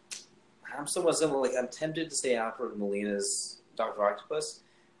somewhat similar. Like, I'm tempted to say Alfred Molina's Dr. Octopus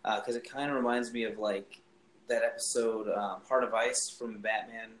because it kind of reminds me of like that episode Heart of Ice from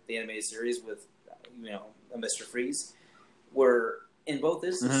Batman the animated series with Mr. Freeze, where in both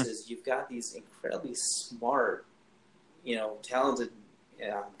instances you've got these incredibly smart, talented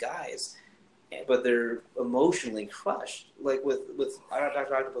guys, but they're emotionally crushed. Like with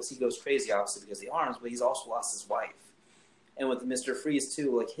Dr. Octopus, he goes crazy obviously because of the arms, but he's also lost his wife. And with Mr. Freeze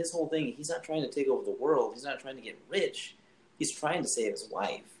too, like his whole thing, he's not trying to take over the world. He's not trying to get rich. He's trying to save his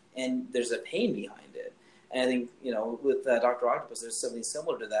wife, and there's a pain behind it. And I think with Dr. Octopus, there's something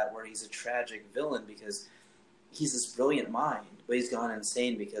similar to that, where he's a tragic villain because he's this brilliant mind, but he's gone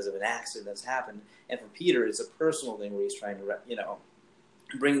insane because of an accident that's happened. And for Peter, it's a personal thing where he's trying to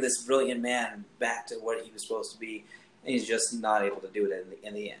bring this brilliant man back to what he was supposed to be, and he's just not able to do it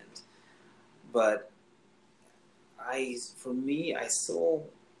in the end. But it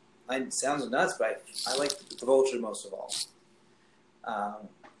sounds nuts, but I like the Vulture most of all.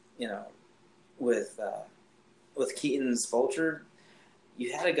 With Keaton's Vulture,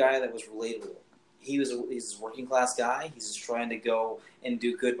 you had a guy that was relatable. He's a working class guy. He's just trying to go and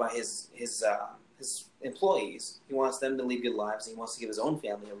do good by his employees. He wants them to lead good lives. And he wants to give his own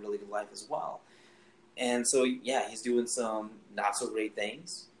family a really good life as well. And so, yeah, he's doing some not so great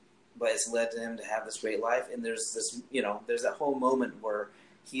things, but it's led to him to have this great life. And there's there's that whole moment where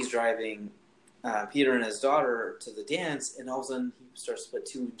he's driving Peter and his daughter to the dance, and all of a sudden he starts to put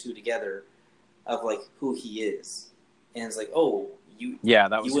two and two together of like who he is. And it's like, oh, you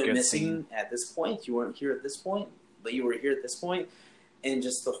went missing scene. At this point. You weren't here at this point, but you were here at this point. And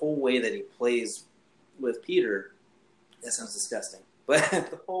just the whole way that he plays with Peter, that sounds disgusting. But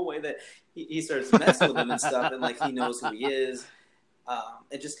the whole way that he starts messing with him and stuff, and like he knows who he is,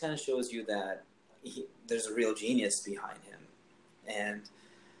 it just kind of shows you that there's a real genius behind him. And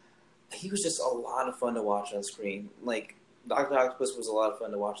he was just a lot of fun to watch on screen. Like Dr. Octopus was a lot of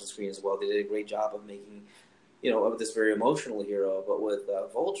fun to watch on screen as well. They did a great job of making, of this very emotional hero. But with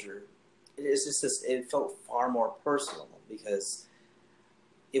Vulture, it felt far more personal because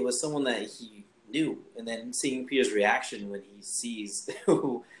it was someone that he knew, and then seeing Peter's reaction when he sees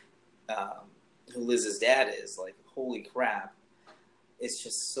who Liz's dad is, like, holy crap! It's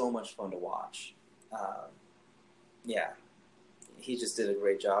just so much fun to watch. He just did a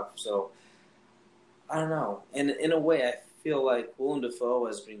great job. So I don't know, and in a way, I feel like Willem Dafoe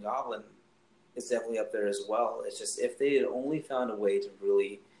as Green Goblin is definitely up there as well. It's just if they had only found a way to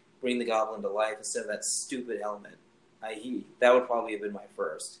really bring the Goblin to life instead of that stupid helmet, that would probably have been my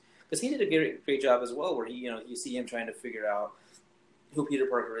first. Because he did a great job as well, where you see him trying to figure out who Peter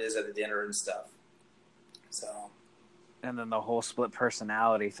Parker is at the dinner and stuff. So, and then the whole split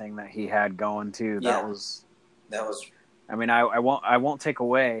personality thing that he had going too. That was. I mean, I won't take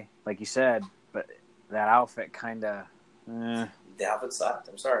away, like you said, but that outfit kind of. The outfit sucked.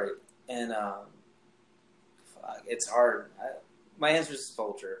 I'm sorry, and it's hard. My answer is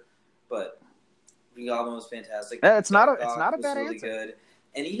Vulture, but Green Goblin was fantastic. It's not a bad really answer. Good.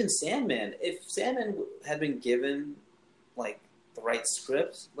 And even Sandman, if Sandman had been given like the right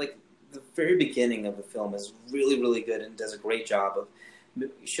script, like the very beginning of the film is really, really good and does a great job of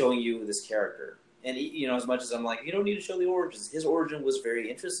showing you this character. And as much as I'm like, you don't need to show the origins, his origin was very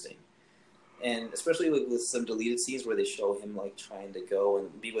interesting, and especially like with some deleted scenes where they show him like trying to go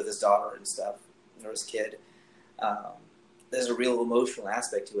and be with his daughter and stuff, or his kid. There's a real emotional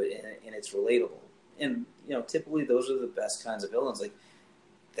aspect to it, and it's relatable. And typically those are the best kinds of villains, like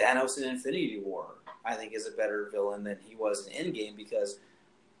Thanos in Infinity War, I think, is a better villain than he was in Endgame because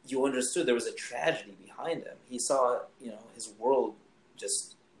you understood there was a tragedy behind him. He saw, his world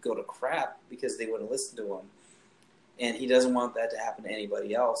just go to crap because they wouldn't listen to him. And he doesn't want that to happen to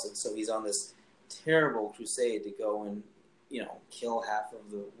anybody else. And so he's on this terrible crusade to go and, kill half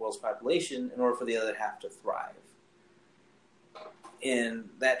of the world's population in order for the other half to thrive. And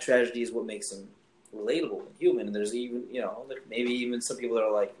that tragedy is what makes him relatable and human, and there's even maybe even some people that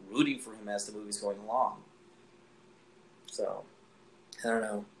are like rooting for him as the movie's going along. So I don't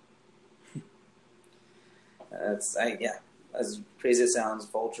know. As crazy as it sounds,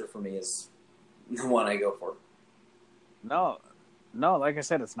 Vulture for me is the one I go for. No, like I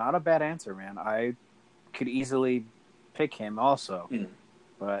said, it's not a bad answer, man. I could easily pick him also,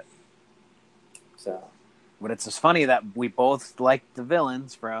 but it's just funny that we both liked the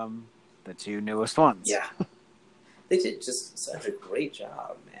villains from the two newest ones. Yeah. They did just such a great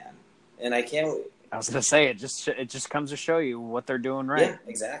job, man. And I can't wait. I was going to say, it just comes to show you what they're doing right. Yeah,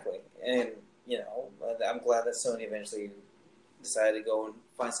 exactly. And, I'm glad that Sony eventually decided to go and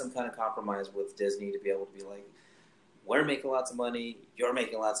find some kind of compromise with Disney to be able to be like, we're making lots of money, you're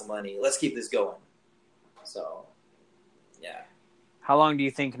making lots of money, let's keep this going. So, yeah. How long do you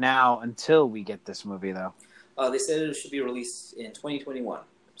think now until we get this movie, though? They said it should be released in 2021.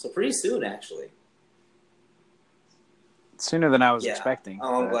 So pretty soon, actually. Sooner than I was expecting.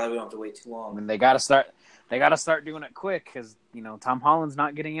 I'm glad we don't have to wait too long. I mean, they got to start doing it quick because Tom Holland's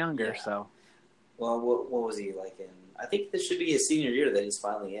not getting younger. Yeah. So, well, what was he like in? I think this should be his senior year that he's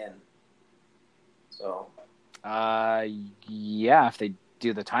finally in. So, Yeah, if they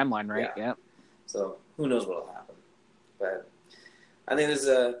do the timeline right. Yeah. Yep. So who knows what will happen. But I think this is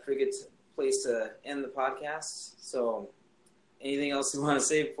a pretty good place to end the podcast. So anything else you want to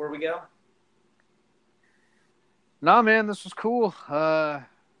say before we go? No, man, this was cool.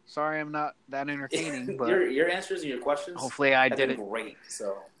 Sorry I'm not that entertaining, but your answers and your questions hopefully I have did been it. great.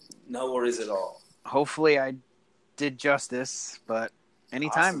 So no worries at all. Hopefully I did justice, but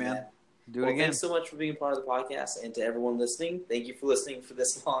anytime, Awesome, man. Do it Well, again. thanks so much for being part of the podcast, and to everyone listening, thank you for listening for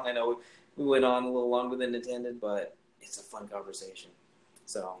this long. I know we went on a little longer than intended, but it's a fun conversation.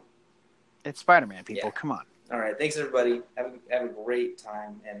 So It's Spider-Man, people. Yeah. Come on. All right, thanks everybody. Have a great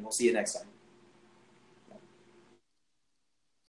time, and we'll see you next time.